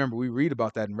happened yet. Remember, we read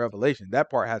about that in Revelation.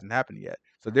 That part hasn't happened yet.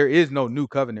 So there is no new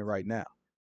covenant right now.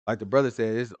 Like the brother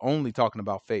said, it's only talking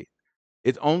about faith.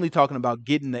 It's only talking about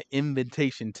getting the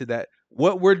invitation to that.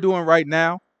 What we're doing right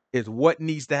now is what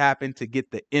needs to happen to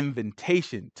get the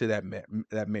invitation to that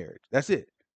marriage. That's it.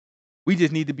 We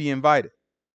just need to be invited,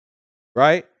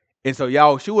 right? And so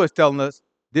Yahushua is telling us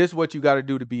this is what you got to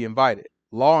do to be invited.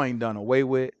 Law ain't done away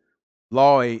with.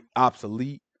 Law ain't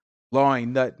obsolete. Law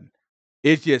ain't nothing.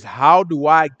 It's just, how do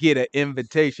I get an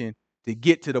invitation to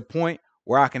get to the point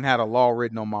where I can have a law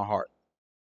written on my heart,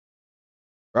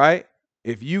 right?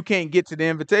 If you can't get to the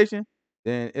invitation,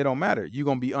 then it don't matter. You're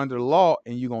going to be under the law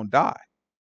and you're going to die.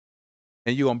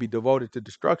 And you're going to be devoted to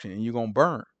destruction and you're going to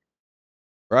burn,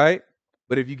 right?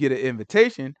 But if you get an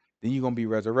invitation, then you're going to be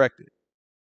resurrected.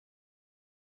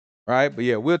 right? But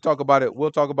yeah, we'll talk about it.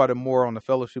 We'll talk about it more on the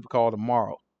fellowship call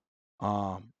tomorrow.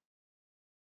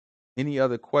 Any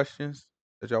other questions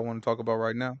that y'all want to talk about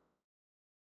right now?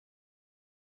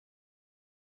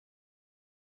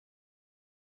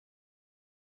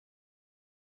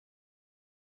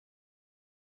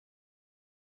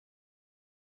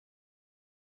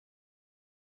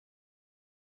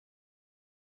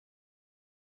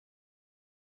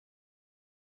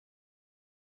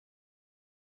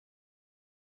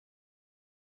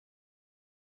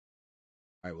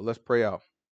 All right, well, let's pray out.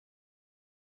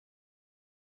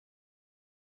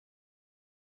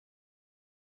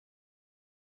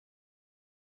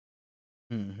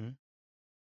 Mm-hmm.